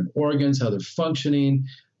the different organs, how they're functioning.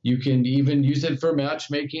 You can even use it for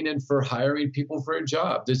matchmaking and for hiring people for a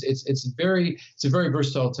job. It's a very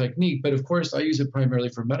versatile technique. But of course, I use it primarily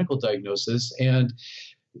for medical diagnosis. And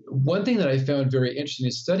one thing that I found very interesting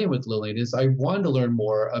in studying with Lillian is I wanted to learn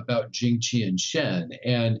more about Jing, Qi, and Shen.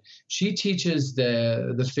 And she teaches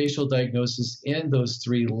the facial diagnosis in those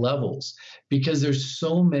 3 levels, because there's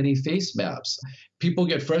so many face maps. People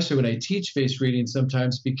get frustrated when I teach face reading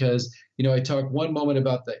sometimes, because I talk one moment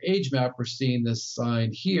about the age map, we're seeing this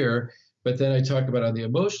sign here, but then I talk about on the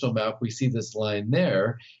emotional map, we see this line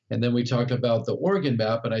there. And then we talk about the organ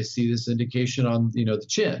map, and I see this indication on, the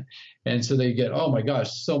chin. And so they get, oh my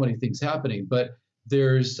gosh, so many things happening. But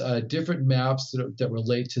there's different maps that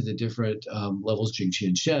relate to the different levels, Jing, Qi,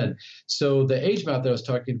 and Shen. So the age map that I was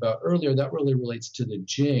talking about earlier, that really relates to the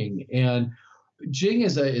Jing. And Jing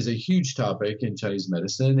is a huge topic in Chinese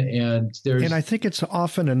medicine. And I think it's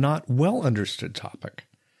often a not well understood topic.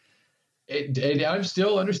 And I'm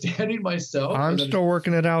still understanding myself. I'm still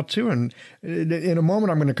working it out too. And in a moment,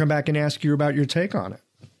 I'm going to come back and ask you about your take on it.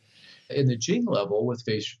 In the Jing level with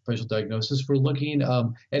facial diagnosis, we're looking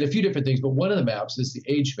at a few different things, but one of the maps is the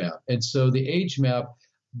age map. And so the age map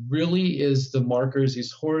really is the markers,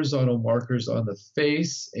 these horizontal markers on the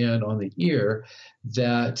face and on the ear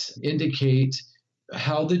that indicate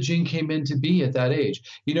how the Jing came into be at that age.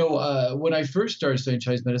 When I first started studying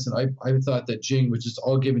Chinese medicine, I thought that Jing was just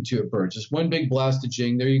all given to you at birth, just one big blast of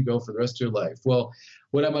Jing, there you go for the rest of your life. Well,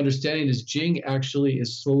 what I'm understanding is Jing actually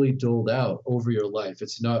is slowly doled out over your life.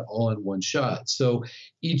 It's not all in one shot. So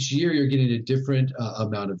each year you're getting a different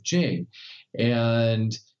amount of Jing.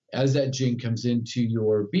 And as that Jing comes into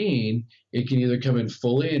your being, it can either come in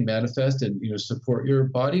fully and manifest and support your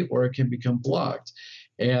body, or it can become blocked.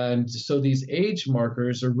 And so these age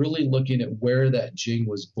markers are really looking at where that Jing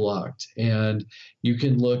was blocked. And you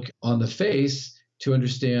can look on the face to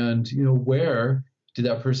understand, where did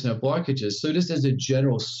that person have blockages. So just as a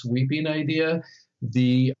general sweeping idea,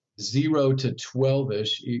 the 0 to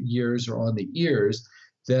 12-ish years are on the ears.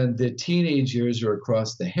 Then the teenage years are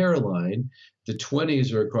across the hairline. The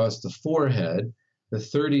 20s are across the forehead. The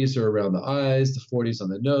 30s are around the eyes, the 40s on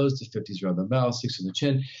the nose, the 50s around the mouth, 60s on the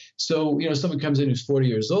chin. So, someone comes in who's 40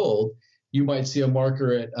 years old, you might see a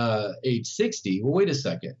marker at age 60. Well, wait a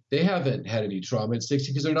second. They haven't had any trauma at 60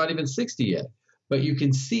 because they're not even 60 yet. But you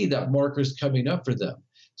can see that marker's coming up for them.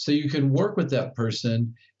 So you can work with that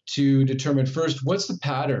person to determine first, what's the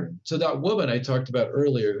pattern? So that woman I talked about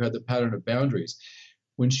earlier who had the pattern of boundaries,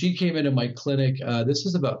 when she came into my clinic, this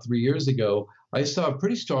was about 3 years ago, I saw a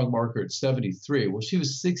pretty strong marker at 73. Well, she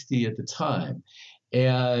was 60 at the time.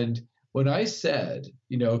 And when I said,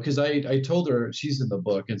 because I told her, she's in the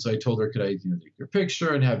book, and so I told her, could I take your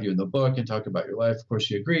picture and have you in the book and talk about your life? Of course,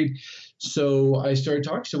 she agreed. So I started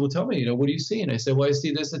talking. She said, well, tell me, what do you see? And I said, well, I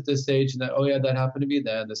see this at this age, and that, oh yeah, that happened to me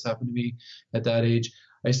then. This happened to me at that age.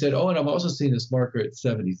 I said, oh, and I'm also seeing this marker at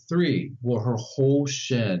 73. Well, her whole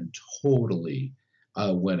Shen totally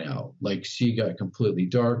went out. Like she got completely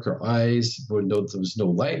dark. Her eyes, there was no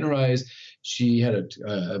light in her eyes. She had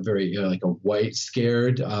a very like a white,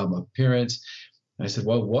 scared appearance. And I said,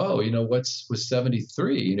 well, whoa, what's with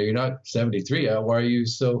 73? You're not 73. Why are you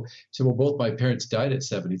so? Well, both my parents died at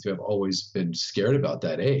 73. I've always been scared about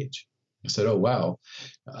that age. I said, oh, wow.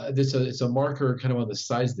 It's a marker kind of on the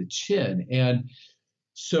size of the chin. And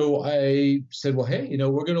so I said, well, hey,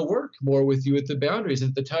 we're going to work more with you at the boundaries. And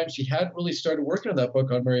at the time, she hadn't really started working on that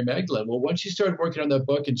book on Mary Magdalene. Well, once she started working on that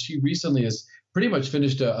book, and she recently has pretty much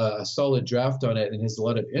finished a solid draft on it and has a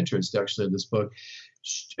lot of interest actually in this book,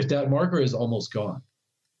 that marker is almost gone.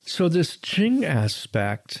 So this Jing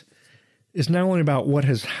aspect is not only about what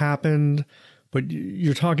has happened, but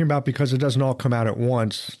you're talking about because it doesn't all come out at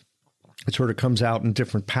once. It sort of comes out in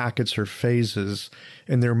different packets or phases,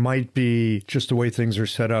 and there might be, just the way things are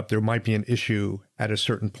set up, there might be an issue at a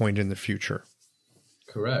certain point in the future.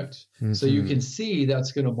 Correct. Mm-hmm. So you can see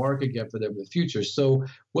that's going to mark again for them in the future. So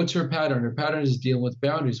what's her pattern? Her pattern is dealing with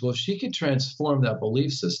boundaries. Well, if she can transform that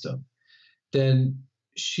belief system, then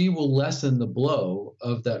she will lessen the blow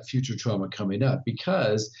of that future trauma coming up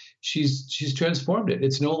because she's transformed it.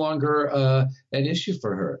 It's no longer an issue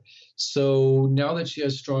for her. So now that she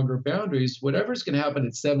has stronger boundaries, whatever's going to happen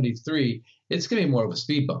at 73, it's going to be more of a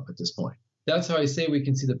speed bump at this point. That's how I say we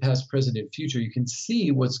can see the past, present, and future. You can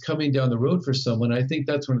see what's coming down the road for someone. I think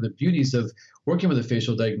that's one of the beauties of working with a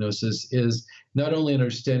facial diagnosis is not only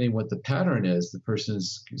understanding what the pattern is the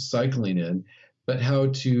person's cycling in, but how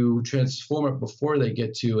to transform it before they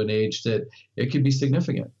get to an age that it could be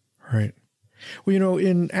significant. Right. Well,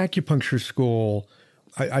 in acupuncture school,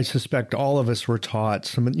 I suspect all of us were taught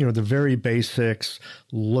some, the very basics,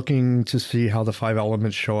 looking to see how the 5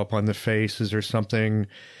 elements show up on the face. Is there something,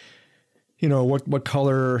 what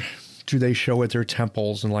color do they show at their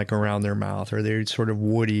temples and like around their mouth? Are they sort of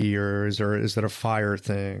woody, or is that a fire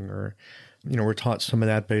thing? Or, we're taught some of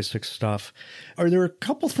that basic stuff. Are there a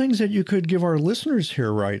couple things that you could give our listeners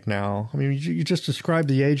here right now? I mean, you just described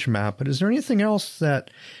the age map, but is there anything else that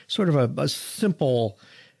sort of a simple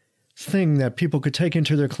thing that people could take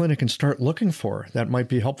into their clinic and start looking for that might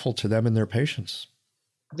be helpful to them and their patients?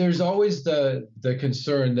 There's always the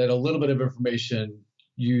concern that a little bit of information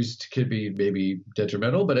used could be maybe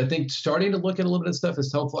detrimental, but I think starting to look at a little bit of stuff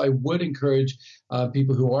is helpful. I would encourage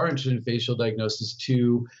people who are interested in facial diagnosis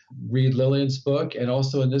to read Lillian's book. And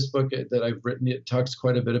also in this book that I've written, it talks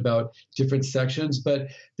quite a bit about different sections. But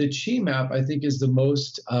the Chi map, I think, is the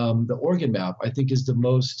most, the organ map, I think, is the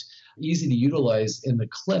most easy to utilize in the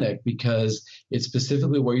clinic because it's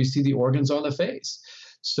specifically where you see the organs on the face.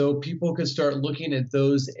 So people could start looking at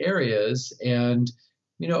those areas and,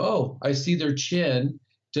 I see their chin.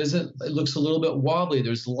 It looks a little bit wobbly.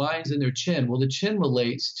 There's lines in their chin. Well, the chin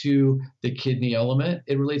relates to the kidney element.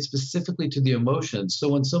 It relates specifically to the emotions. So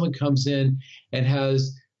when someone comes in and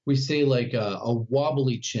has, we say like a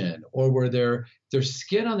wobbly chin, or where their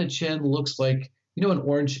skin on the chin looks like, an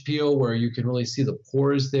orange peel where you can really see the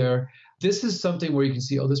pores there. This is something where you can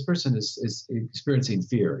see, this person is experiencing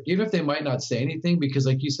fear, even if they might not say anything, because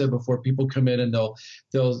like you said before, people come in and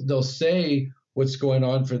they'll say what's going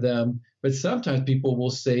on for them. But sometimes people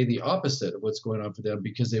will say the opposite of what's going on for them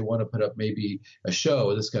because they want to put up maybe a show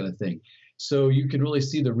or this kind of thing. So you can really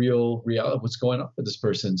see the real reality of what's going on with this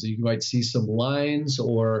person. So you might see some lines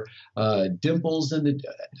or dimples in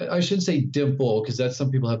I shouldn't say dimple because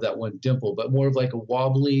some people have that one dimple, but more of like a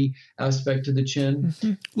wobbly aspect to the chin.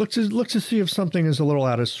 Mm-hmm. Look to see if something is a little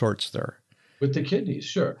out of sorts there. With the kidneys,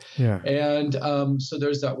 sure. Yeah. And so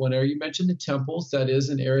there's that one area. You mentioned the temples. That is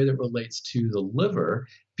an area that relates to the liver.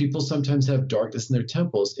 People sometimes have darkness in their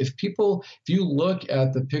temples. If you look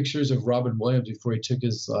at the pictures of Robin Williams before he took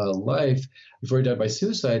his life, before he died by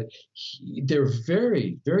suicide, they're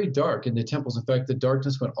very, very dark in the temples. In fact, the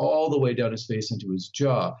darkness went all the way down his face into his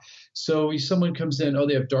jaw. So if someone comes in,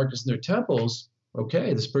 they have darkness in their temples.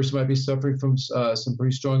 Okay, this person might be suffering from some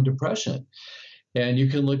pretty strong depression. And you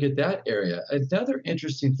can look at that area. Another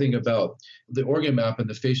interesting thing about the organ map and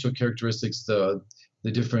the facial characteristics, the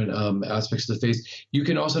different aspects of the face, you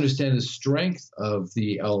can also understand the strength of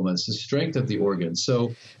the elements, the strength of the organs.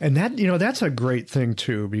 So, and that, that's a great thing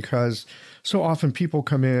too, because so often people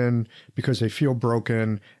come in because they feel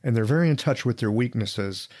broken and they're very in touch with their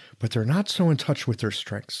weaknesses, but they're not so in touch with their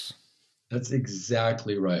strengths. That's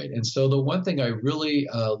exactly right. And so the one thing I really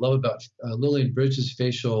love about Lillian Bridges'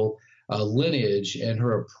 facial lineage and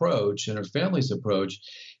her approach and her family's approach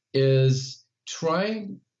is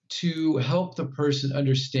trying to help the person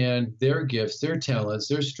understand their gifts, their talents,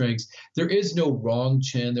 their strengths. There is no wrong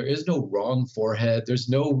chin. There is no wrong forehead. There's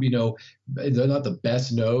no, they're not the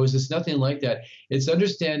best nose. It's nothing like that. It's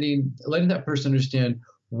letting that person understand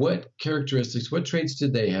what characteristics, what traits do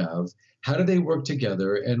they have? How do they work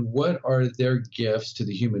together? And what are their gifts to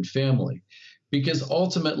the human family? Because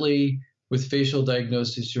ultimately, with facial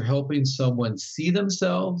diagnosis, you're helping someone see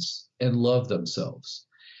themselves and love themselves.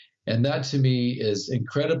 And that to me is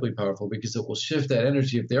incredibly powerful because it will shift that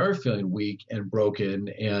energy. If they are feeling weak and broken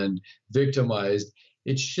and victimized,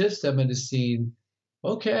 it shifts them into seeing,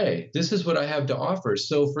 okay, this is what I have to offer.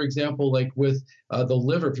 So, for example, like with the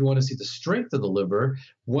liver, if you want to see the strength of the liver,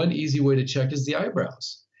 one easy way to check is the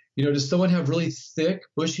eyebrows. Does someone have really thick,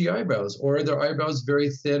 bushy eyebrows, or are their eyebrows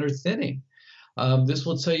very thin or thinning? This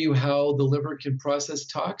will tell you how the liver can process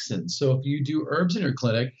toxins. So, if you do herbs in your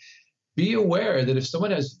clinic, be aware that if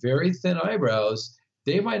someone has very thin eyebrows,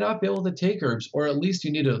 they might not be able to take herbs, or at least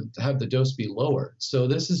you need to have the dose be lower. So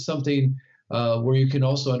this is something where you can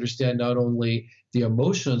also understand not only the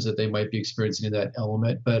emotions that they might be experiencing in that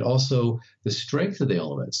element, but also the strength of the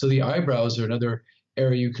element. So the eyebrows are another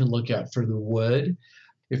area you can look at for the wood.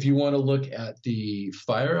 If you want to look at the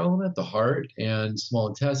fire element, the heart and small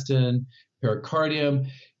intestine, pericardium,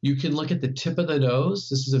 you can look at the tip of the nose.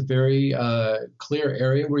 This is a very clear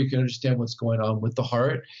area where you can understand what's going on with the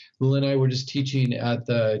heart. Lily and I were just teaching at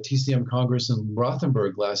the TCM Congress in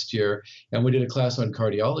Rothenburg last year, and we did a class on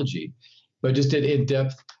cardiology, but just did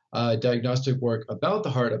in-depth diagnostic work about the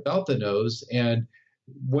heart, about the nose. And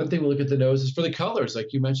one thing we look at the nose is for the colors,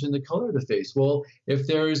 like you mentioned, the color of the face. Well, if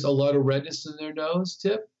there's a lot of redness in their nose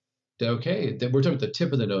tip, okay, we're talking about the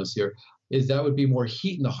tip of the nose here, is that would be more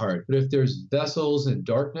heat in the heart. But if there's vessels and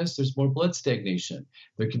darkness, there's more blood stagnation.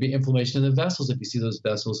 There could be inflammation in the vessels if you see those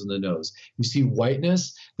vessels in the nose. You see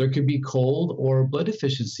whiteness, there could be cold or blood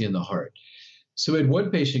deficiency in the heart. So we had one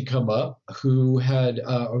patient come up who had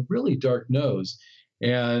a really dark nose.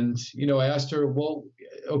 And, I asked her, well,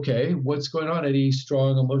 okay, what's going on? Any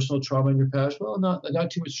strong emotional trauma in your past? Well, not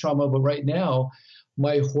too much trauma, but right now,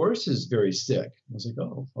 my horse is very sick. I was like,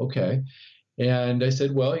 oh, okay. And I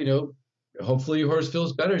said, well, hopefully your horse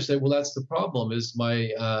feels better. She said, well, that's the problem is my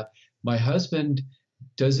husband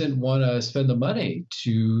doesn't want to spend the money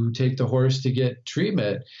to take the horse to get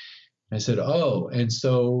treatment. I said, oh, and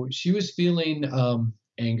so she was feeling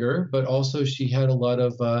anger, but also she had a lot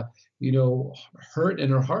of, hurt in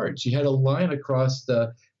her heart. She had a line across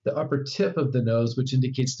the upper tip of the nose, which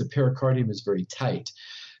indicates the pericardium is very tight.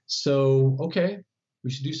 So, okay, we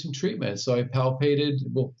should do some treatment. So I palpated,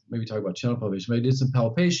 well, maybe talk about channel palpation, but I did some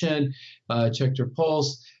palpation, checked her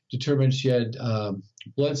pulse, determined she had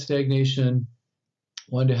blood stagnation,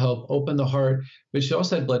 wanted to help open the heart, but she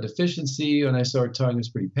also had blood deficiency, and I saw her tongue was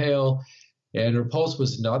pretty pale, and her pulse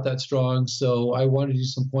was not that strong. So I wanted to do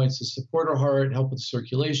some points to support her heart, help with the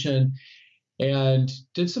circulation, and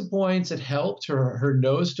did some points. It helped. Her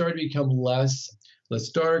nose started to become less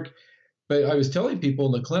dark. But I was telling people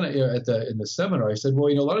in the clinic in the seminar, I said,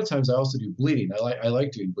 well, a lot of times I also do bleeding. I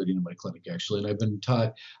like doing bleeding in my clinic, actually. And I've been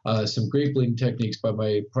taught some great bleeding techniques by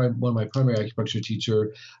one of my primary acupuncture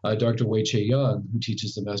teacher, Dr. Wei-Che Young, who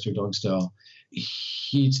teaches the Master Dong style.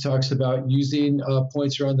 He talks about using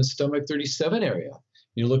points around the stomach 37 area.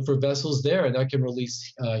 Look for vessels there, and that can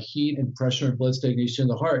release heat and pressure and blood stagnation in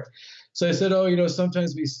the heart. So I said, oh,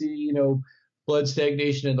 sometimes we see, blood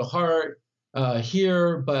stagnation in the heart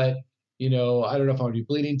here, but I don't know if I'm going to be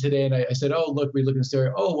bleeding today. And I said, oh, look, we look in this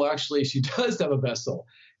area. Oh, well, actually, she does have a vessel.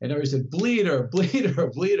 And everybody said, bleed her, bleed her,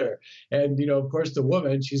 bleed her. And, of course, the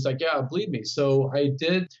woman, she's like, yeah, bleed me. So I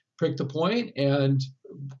did prick the point, and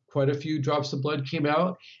quite a few drops of blood came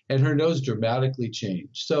out, and her nose dramatically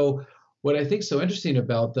changed. So what I think is so interesting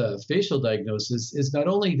about the facial diagnosis is not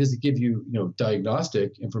only does it give you,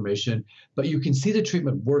 diagnostic information, but you can see the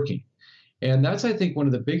treatment working. And that's, I think, one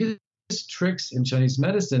of the biggest tricks in Chinese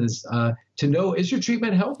medicine is to know, is your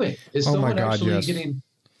treatment helping? Is someone actually getting,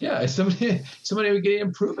 is somebody getting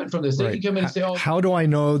improvement from this? They can come in and say, oh, how do I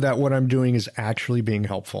know that what I'm doing is actually being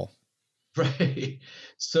helpful? Right.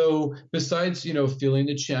 So besides, feeling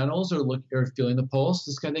the channels or feeling the pulse,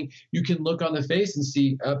 this kind of thing, you can look on the face and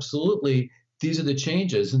see absolutely these are the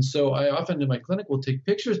changes. And so I often in my clinic will take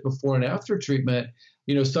pictures before and after treatment,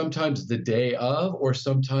 sometimes the day of, or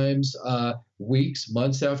sometimes weeks,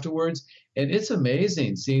 months afterwards. And it's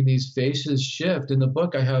amazing seeing these faces shift. In the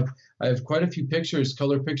book, I have quite a few pictures,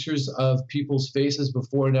 color pictures of people's faces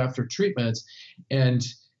before and after treatments. And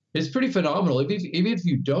it's pretty phenomenal. Even if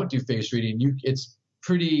you don't do face reading, it's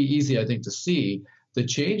pretty easy, I think, to see the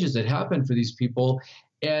changes that happen for these people.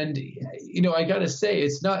 And, I got to say,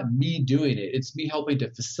 it's not me doing it. It's me helping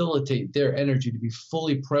to facilitate their energy to be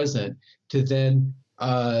fully present to then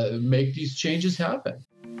make these changes happen.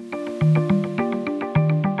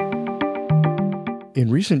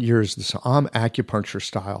 In recent years, the Sa'am acupuncture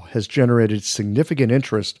style has generated significant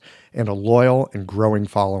interest and a loyal and growing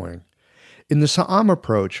following. In the Sa'am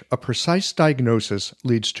approach, a precise diagnosis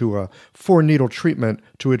leads to a 4-needle treatment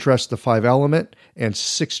to address the 5-element and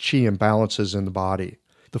 6 qi imbalances in the body.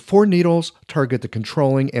 The 4 needles target the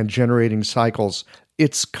controlling and generating cycles.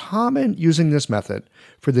 It's common using this method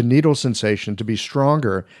for the needle sensation to be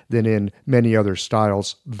stronger than in many other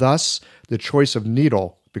styles. Thus, the choice of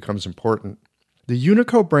needle becomes important. The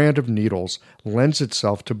Unico brand of needles lends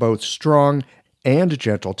itself to both strong and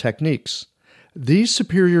gentle techniques. These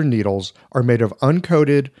superior needles are made of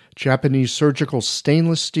uncoated Japanese surgical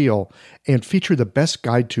stainless steel and feature the best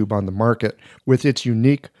guide tube on the market with its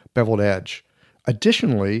unique beveled edge.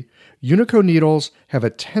 Additionally, Unico needles have a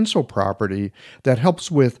tensile property that helps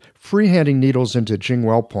with freehanding needles into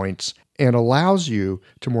Jingwell points and allows you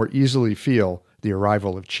to more easily feel the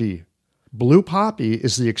arrival of qi. Blue Poppy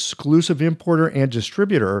is the exclusive importer and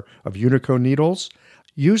distributor of Unico needles.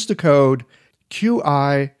 Use the code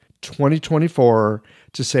QI2024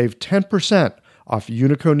 to save 10% off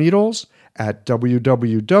Unico needles at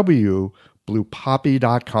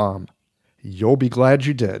www.bluepoppy.com. You'll be glad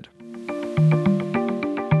you did.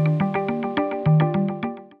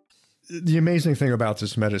 The amazing thing about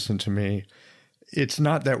this medicine to me, it's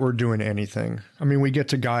not that we're doing anything. I mean, we get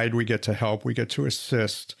to guide, we get to help, we get to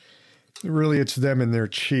assist. Really, it's them and their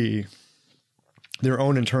qi, their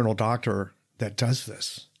own internal doctor that does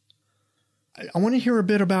this. I want to hear a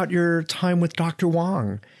bit about your time with Dr.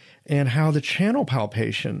 Wang and how the channel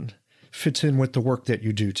palpation fits in with the work that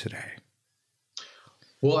you do today.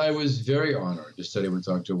 Well, I was very honored to study with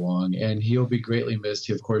Dr. Wang, and he'll be greatly missed.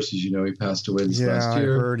 He, of course, as you know, he passed away this last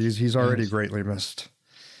year. Yeah, I heard he's already greatly missed.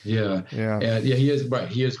 Yeah. And he is right.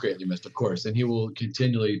 He is greatly missed, of course, and he will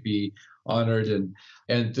continually be honored. And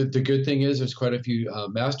the good thing is there's quite a few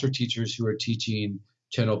master teachers who are teaching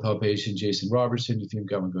channel palpation. Jason Robertson, Yefim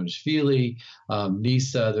Gamangonishvili,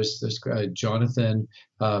 Nisa, there's Jonathan,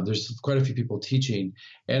 there's quite a few people teaching.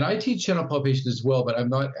 And I teach channel palpation as well, but I'm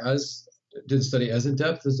not didn't study as in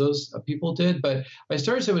depth as those people did. But I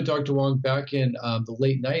started studying with Dr. Wang back in the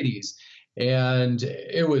late 90s, and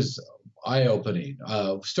it was eye-opening.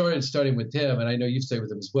 Started studying with him, and I know you've studied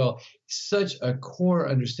with him as well. Such a core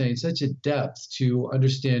understanding, such a depth to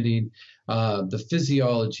understanding the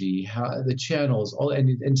physiology, how the channels, all,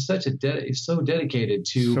 and such so dedicated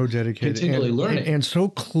to continually learning, and so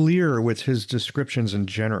clear with his descriptions and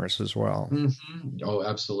generous as well. Mm-hmm. Oh,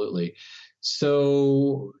 absolutely.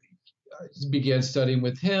 So I began studying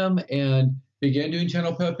with him and began doing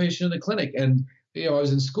channel palpation in the clinic. And I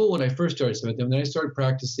was in school when I first started with him. Then I started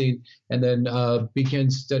practicing, and then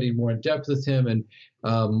began studying more in depth with him, and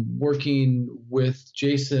working with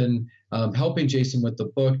Jason, helping Jason with the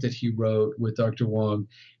book that he wrote with Dr. Wang.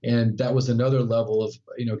 And that was another level of,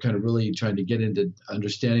 kind of really trying to get into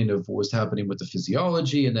understanding of what was happening with the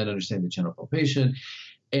physiology, and then understanding the channel palpation.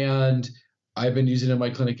 And I've been using it in my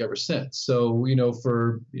clinic ever since. So,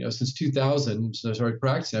 since 2000, since I started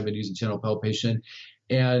practicing, I've been using channel palpation.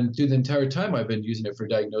 And through the entire time I've been using it for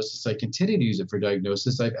diagnosis, I continue to use it for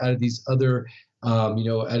diagnosis. I've added these other,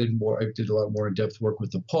 added more. I did a lot more in-depth work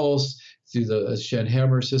with the pulse through the Shen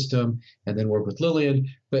Hammer system, and then work with Lillian.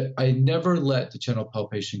 But I never let the channel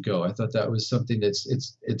palpation go. I thought that was something that's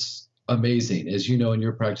it's amazing. As you know, in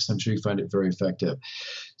your practice, I'm sure you find it very effective.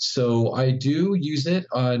 So I do use it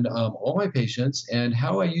on all my patients, and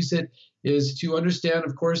how I use it is to understand,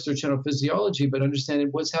 of course, their channel physiology, but understanding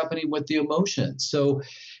what's happening with the emotions. So,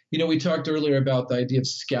 we talked earlier about the idea of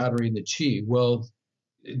scattering the qi. Well,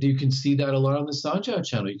 you can see that a lot on the Sanjiao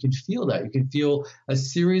channel. You can feel that. You can feel a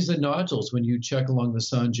series of nodules when you check along the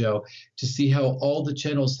Sanjiao to see how all the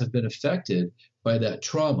channels have been affected by that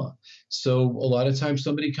trauma. So a lot of times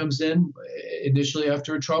somebody comes in initially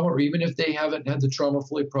after a trauma, or even if they haven't had the trauma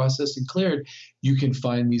fully processed and cleared, you can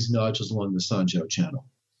find these nodules along the Sanjiao channel.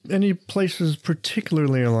 Any places,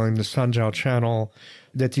 particularly along the Sanjiao channel,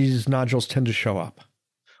 that these nodules tend to show up?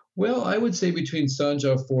 Well, I would say between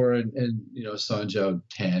Sanjiao 4 and Sanjiao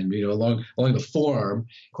 10, along the forearm.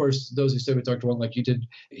 Of course, those who stay with Dr. Wang, like you did,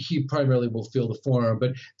 he primarily will feel the forearm,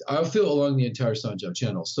 but I'll feel along the entire Sanjiao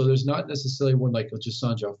channel. So there's not necessarily one like just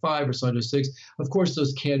Sanjiao 5 or Sanjiao 6. Of course,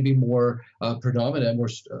 those can be more predominant, more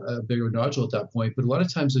bigger nodule at that point, but a lot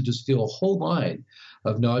of times I just feel a whole line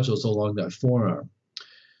of nodules along that forearm.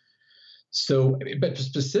 So, but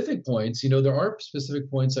specific points, there are specific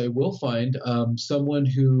points I will find someone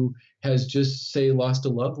who has just, say, lost a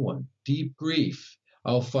loved one, deep grief.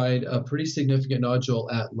 I'll find a pretty significant nodule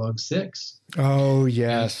at lung 6. Oh,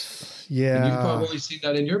 yes. Yeah. And you've probably seen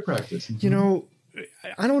that in your practice.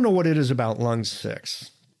 I don't know what it is about lung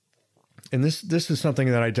 6. And this is something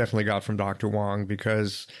that I definitely got from Dr. Wang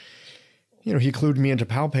because, he clued me into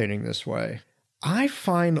palpating this way. I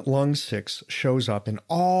find lung 6 shows up in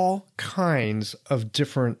all kinds of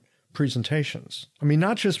different presentations. I mean,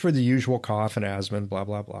 not just for the usual cough and asthma and blah,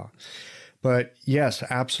 blah, blah, But yes,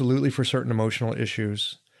 absolutely for certain emotional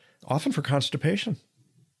issues, often for constipation.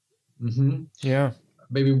 Mm-hmm. Yeah.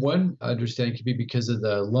 Maybe one understanding could be because of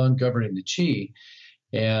the lung governing the qi.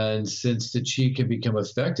 And since the qi can become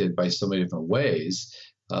affected by so many different ways,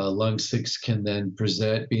 lung 6 can then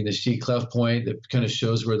present being the qi cleft point that kind of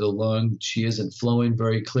shows where the lung qi isn't flowing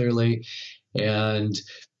very clearly. And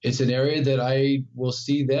it's an area that I will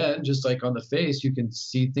see then, just like on the face, you can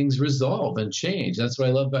see things resolve and change. That's what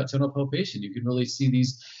I love about tonal palpation. You can really see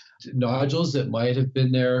these nodules that might have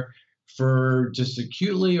been there for just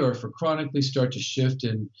acutely or for chronically start to shift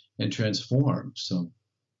and transform.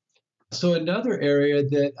 So another area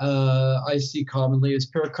that I see commonly is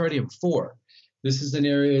pericardium 4. This is an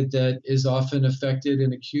area that is often affected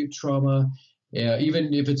in acute trauma,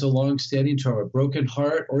 even if it's a long-standing trauma, broken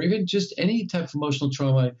heart, or even just any type of emotional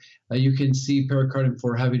trauma. You can see pericardium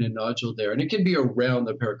 4 having a nodule there, and it can be around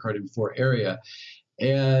the pericardium 4 area.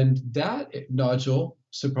 And that nodule,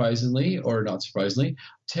 surprisingly or not surprisingly,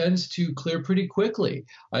 tends to clear pretty quickly.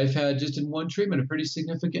 I've had just in one treatment a pretty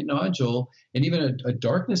significant nodule and even a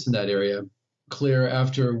darkness in that area clear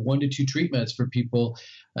after 1 to 2 treatments for people.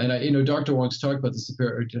 And Dr. Wong's talked about this.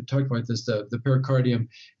 The pericardium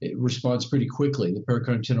responds pretty quickly. The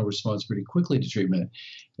pericardium channel responds pretty quickly to treatment,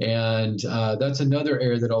 and that's another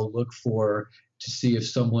area that I'll look for to see if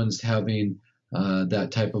someone's having that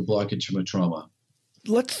type of blockage from a trauma.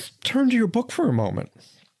 Let's turn to your book for a moment.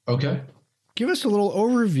 Okay. Give us a little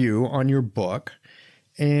overview on your book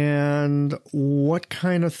and what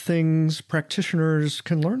kind of things practitioners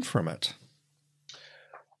can learn from it.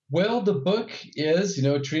 Well, the book is,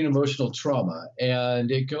 treating emotional trauma, and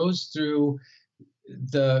it goes through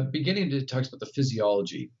the beginning. It talks about the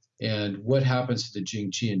physiology and what happens to the Jing,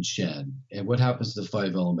 Qi, and Shen, and what happens to the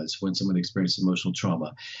 5 elements when someone experiences emotional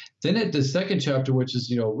trauma. Then at the second chapter, which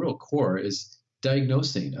is, real core, is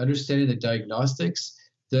diagnosing, understanding the diagnostics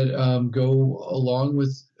that go along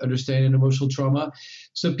with understanding emotional trauma.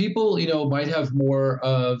 So people, might have more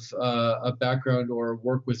of a background or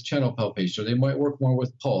work with channel palpation, or they might work more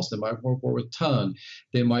with pulse, they might work more with tongue,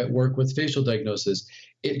 they might work with facial diagnosis.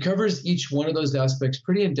 It covers each one of those aspects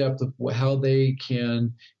pretty in depth of how they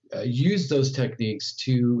can use those techniques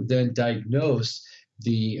to then diagnose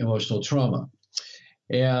the emotional trauma.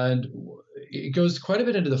 And it goes quite a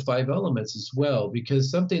bit into the 5 elements as well,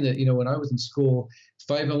 because something that, when I was in school,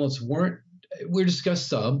 5 elements we discussed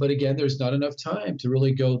some, but again, there's not enough time to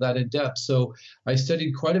really go that in depth. So I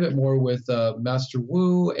studied quite a bit more with Master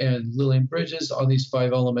Wu and Lillian Bridges on these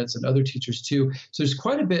 5 elements and other teachers too. So there's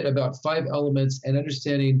quite a bit about 5 elements and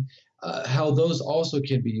understanding how those also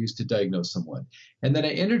can be used to diagnose someone. And then I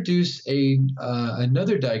introduce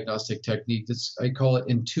another diagnostic technique I call it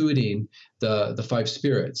intuiting the 5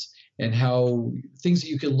 spirits, and how things that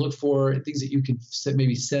you can look for, things that you can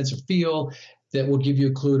maybe sense or feel that will give you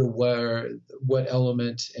a clue to what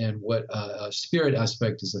element and what spirit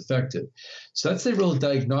aspect is affected. So that's the real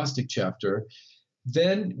diagnostic chapter.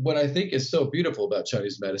 Then what I think is so beautiful about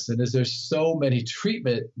Chinese medicine is there's so many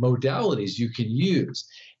treatment modalities you can use.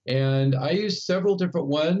 And I use several different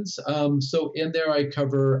ones. So in there, I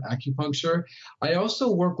cover acupuncture. I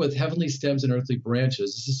also work with heavenly stems and earthly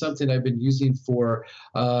branches. This is something I've been using for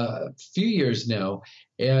a few years now.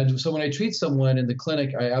 And so when I treat someone in the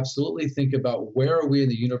clinic, I absolutely think about where are we in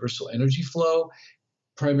the universal energy flow,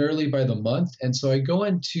 primarily by the month. And so I go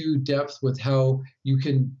into depth with how you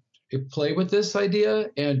can play with this idea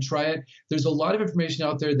and try it. There's a lot of information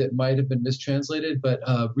out there that might have been mistranslated, but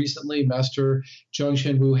recently Master Zhang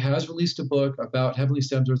Shenwu has released a book about heavenly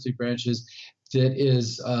stems, earthly branches that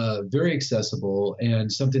is very accessible and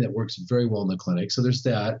something that works very well in the clinic. So there's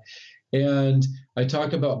that. And I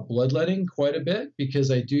talk about bloodletting quite a bit because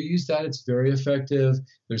I do use that. It's very effective.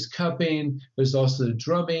 There's cupping. There's also the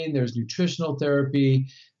drumming. There's nutritional therapy.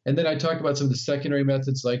 And then I talk about some of the secondary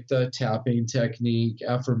methods like the tapping technique,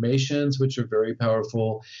 affirmations, which are very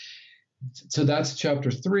powerful. So that's chapter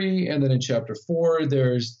 3. And then in chapter 4,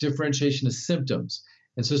 there's differentiation of symptoms.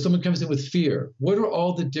 And so someone comes in with fear. What are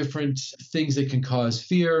all the different things that can cause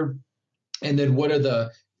fear? And then what are the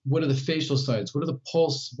facial signs? What are the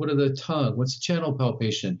pulse? What are the tongue? What's the channel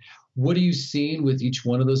palpation? What are you seeing with each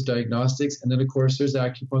one of those diagnostics? And then, of course, there's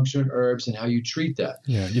acupuncture and herbs and how you treat that.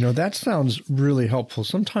 Yeah, that sounds really helpful.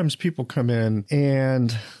 Sometimes people come in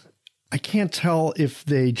and I can't tell if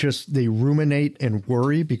they ruminate and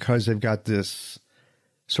worry because they've got this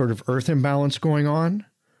sort of earth imbalance going on,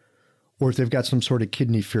 or if they've got some sort of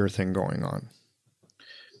kidney fear thing going on.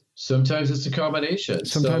 Sometimes it's a combination.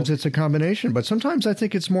 Sometimes it's a combination, but sometimes I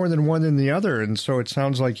think it's more than one than the other. And so it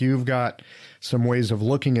sounds like you've got some ways of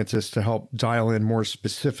looking at this to help dial in more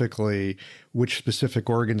specifically which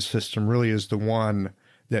specific organ system really is the one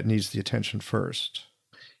that needs the attention first.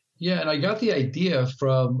 Yeah, and I got the idea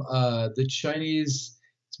from the Chinese,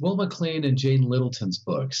 Will McLean and Jane Littleton's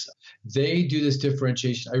books. They do this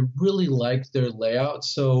differentiation. I really liked their layout,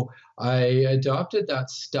 so I adopted that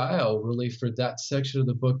style really for that section of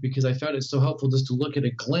the book because I found it so helpful just to look at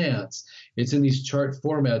a glance. It's in these chart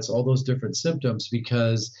formats, all those different symptoms,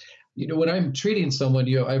 because when I'm treating someone,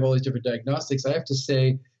 I have all these different diagnostics. I have to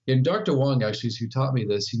say, and Dr. Wong actually is who taught me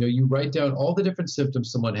this, you write down all the different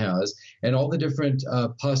symptoms someone has and all the different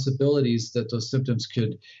possibilities that those symptoms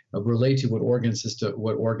could relate to, what organs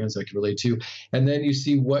that could relate to. And then you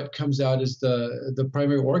see what comes out as the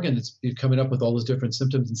primary organ that's coming up with all those different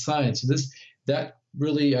symptoms and signs. So that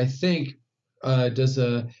really, I think, does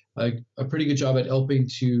a pretty good job at helping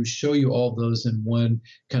to show you all of those in one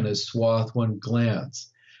kind of swath, one glance.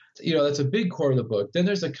 That's a big core of the book. Then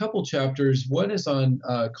there's a couple chapters. One is on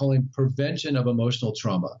calling prevention of emotional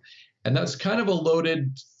trauma. And that's kind of a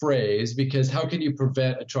loaded phrase because how can you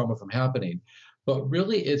prevent a trauma from happening? But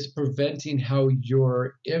really it's preventing how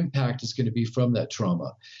your impact is going to be from that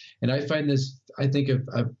trauma. And I find this, I think,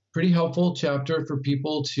 a pretty helpful chapter for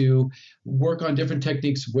people to work on different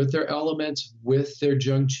techniques with their elements, with their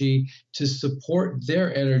Zheng Qi to support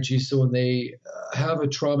their energy so when they have a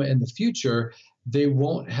trauma in the future, they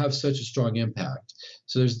won't have such a strong impact.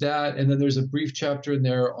 So there's that. And then there's a brief chapter in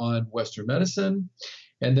there on Western medicine.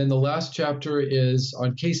 And then the last chapter is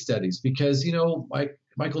on case studies because,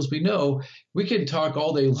 Michael, as we know, we can talk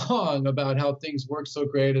all day long about how things work so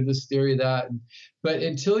great and this theory, that. But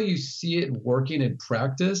until you see it working in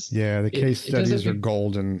practice. Yeah, the case studies are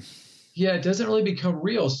golden. Yeah, it doesn't really become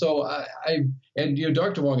real. So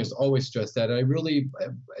Dr. Wong has always stressed that. I really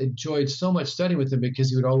enjoyed so much studying with him because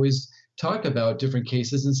he would always talk about different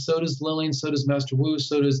cases, and so does Lillian, so does Master Wu,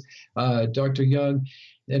 so does Dr. Young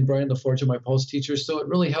and Brian LaForge, my pulse teacher. So it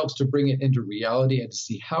really helps to bring it into reality and to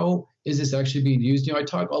see how is this actually being used. I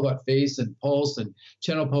talk all about face and pulse and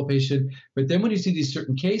channel palpation, but then when you see these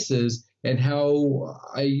certain cases and how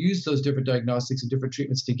I use those different diagnostics and different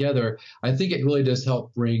treatments together, I think it really does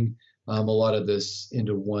help bring a lot of this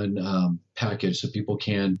into one package so people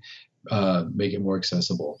can make it more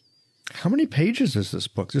accessible. How many pages is this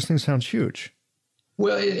book? This thing sounds huge.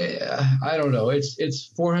 Well, I don't know.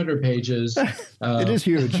 It's 400 pages. It is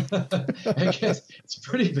huge. I guess it's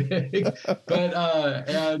pretty big.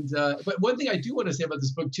 But one thing I do want to say about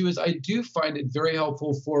this book too is I do find it very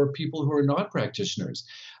helpful for people who are not practitioners.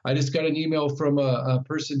 I just got an email from a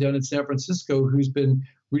person down in San Francisco who's been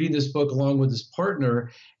reading this book along with his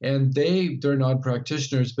partner, and they're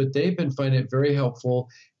non-practitioners, but they've been finding it very helpful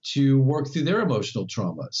to work through their emotional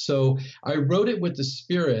trauma. So I wrote it with the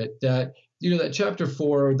spirit that, that chapter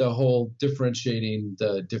 4, the whole differentiating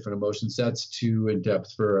the different emotions, that's too in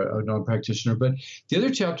depth for a non-practitioner. But the other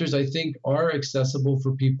chapters, I think, are accessible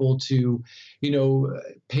for people to,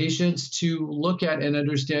 patients to look at and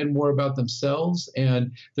understand more about themselves.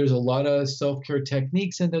 And there's a lot of self-care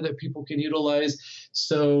techniques in there that people can utilize.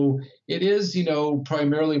 So it is,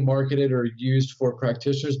 primarily marketed or used for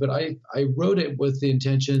practitioners. But I wrote it with the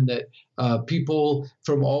intention that people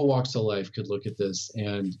from all walks of life could look at this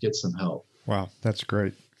and get some help. Wow, that's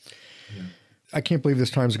great. Yeah. I can't believe this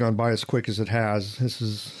time's gone by as quick as it has.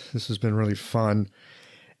 This has been really fun.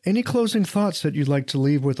 Any closing thoughts that you'd like to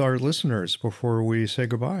leave with our listeners before we say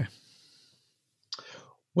goodbye?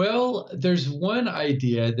 Well, there's one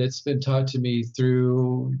idea that's been taught to me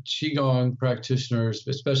through Qigong practitioners,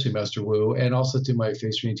 especially Master Wu, and also through my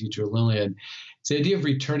face reading teacher, Lillian. It's the idea of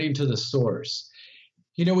returning to the source.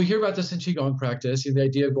 We hear about this in Qigong practice, the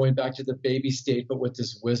idea of going back to the baby state, but with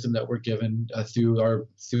this wisdom that we're given through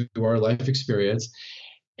our life experience.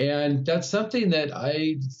 And that's something that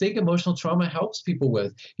I think emotional trauma helps people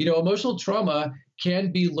with. Emotional trauma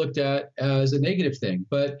can be looked at as a negative thing,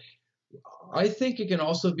 but I think it can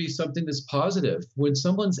also be something that's positive. When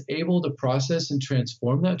someone's able to process and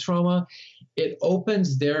transform that trauma, it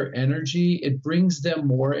opens their energy, it brings them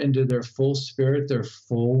more into their full spirit, their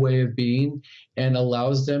full way of being, and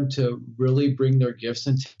allows them to really bring their gifts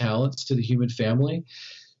and talents to the human family.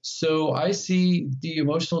 So I see the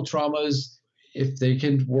emotional traumas, if they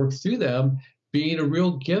can work through them, being a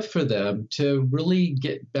real gift for them to really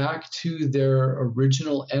get back to their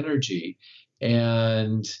original energy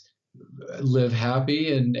and live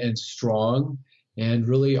happy and strong and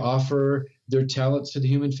really offer their talents to the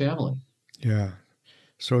human family. Yeah.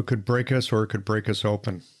 So it could break us or it could break us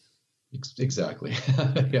open. Exactly.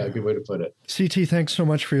 Yeah, good way to put it. CT, thanks so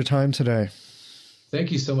much for your time today.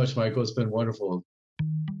 Thank you so much, Michael. It's been wonderful.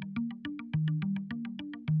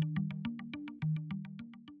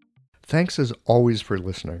 Thanks as always for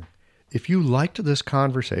listening. If you liked this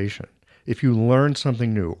conversation, if you learned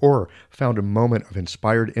something new or found a moment of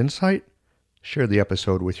inspired insight, share the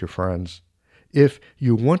episode with your friends. If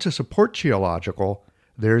you want to support Qiological,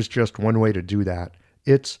 there's just one way to do that.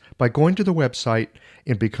 It's by going to the website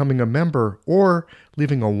and becoming a member or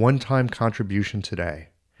leaving a one-time contribution today.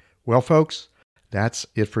 Well, folks, that's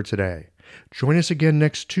it for today. Join us again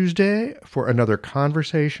next Tuesday for another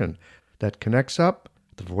conversation that connects up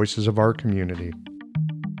the voices of our community.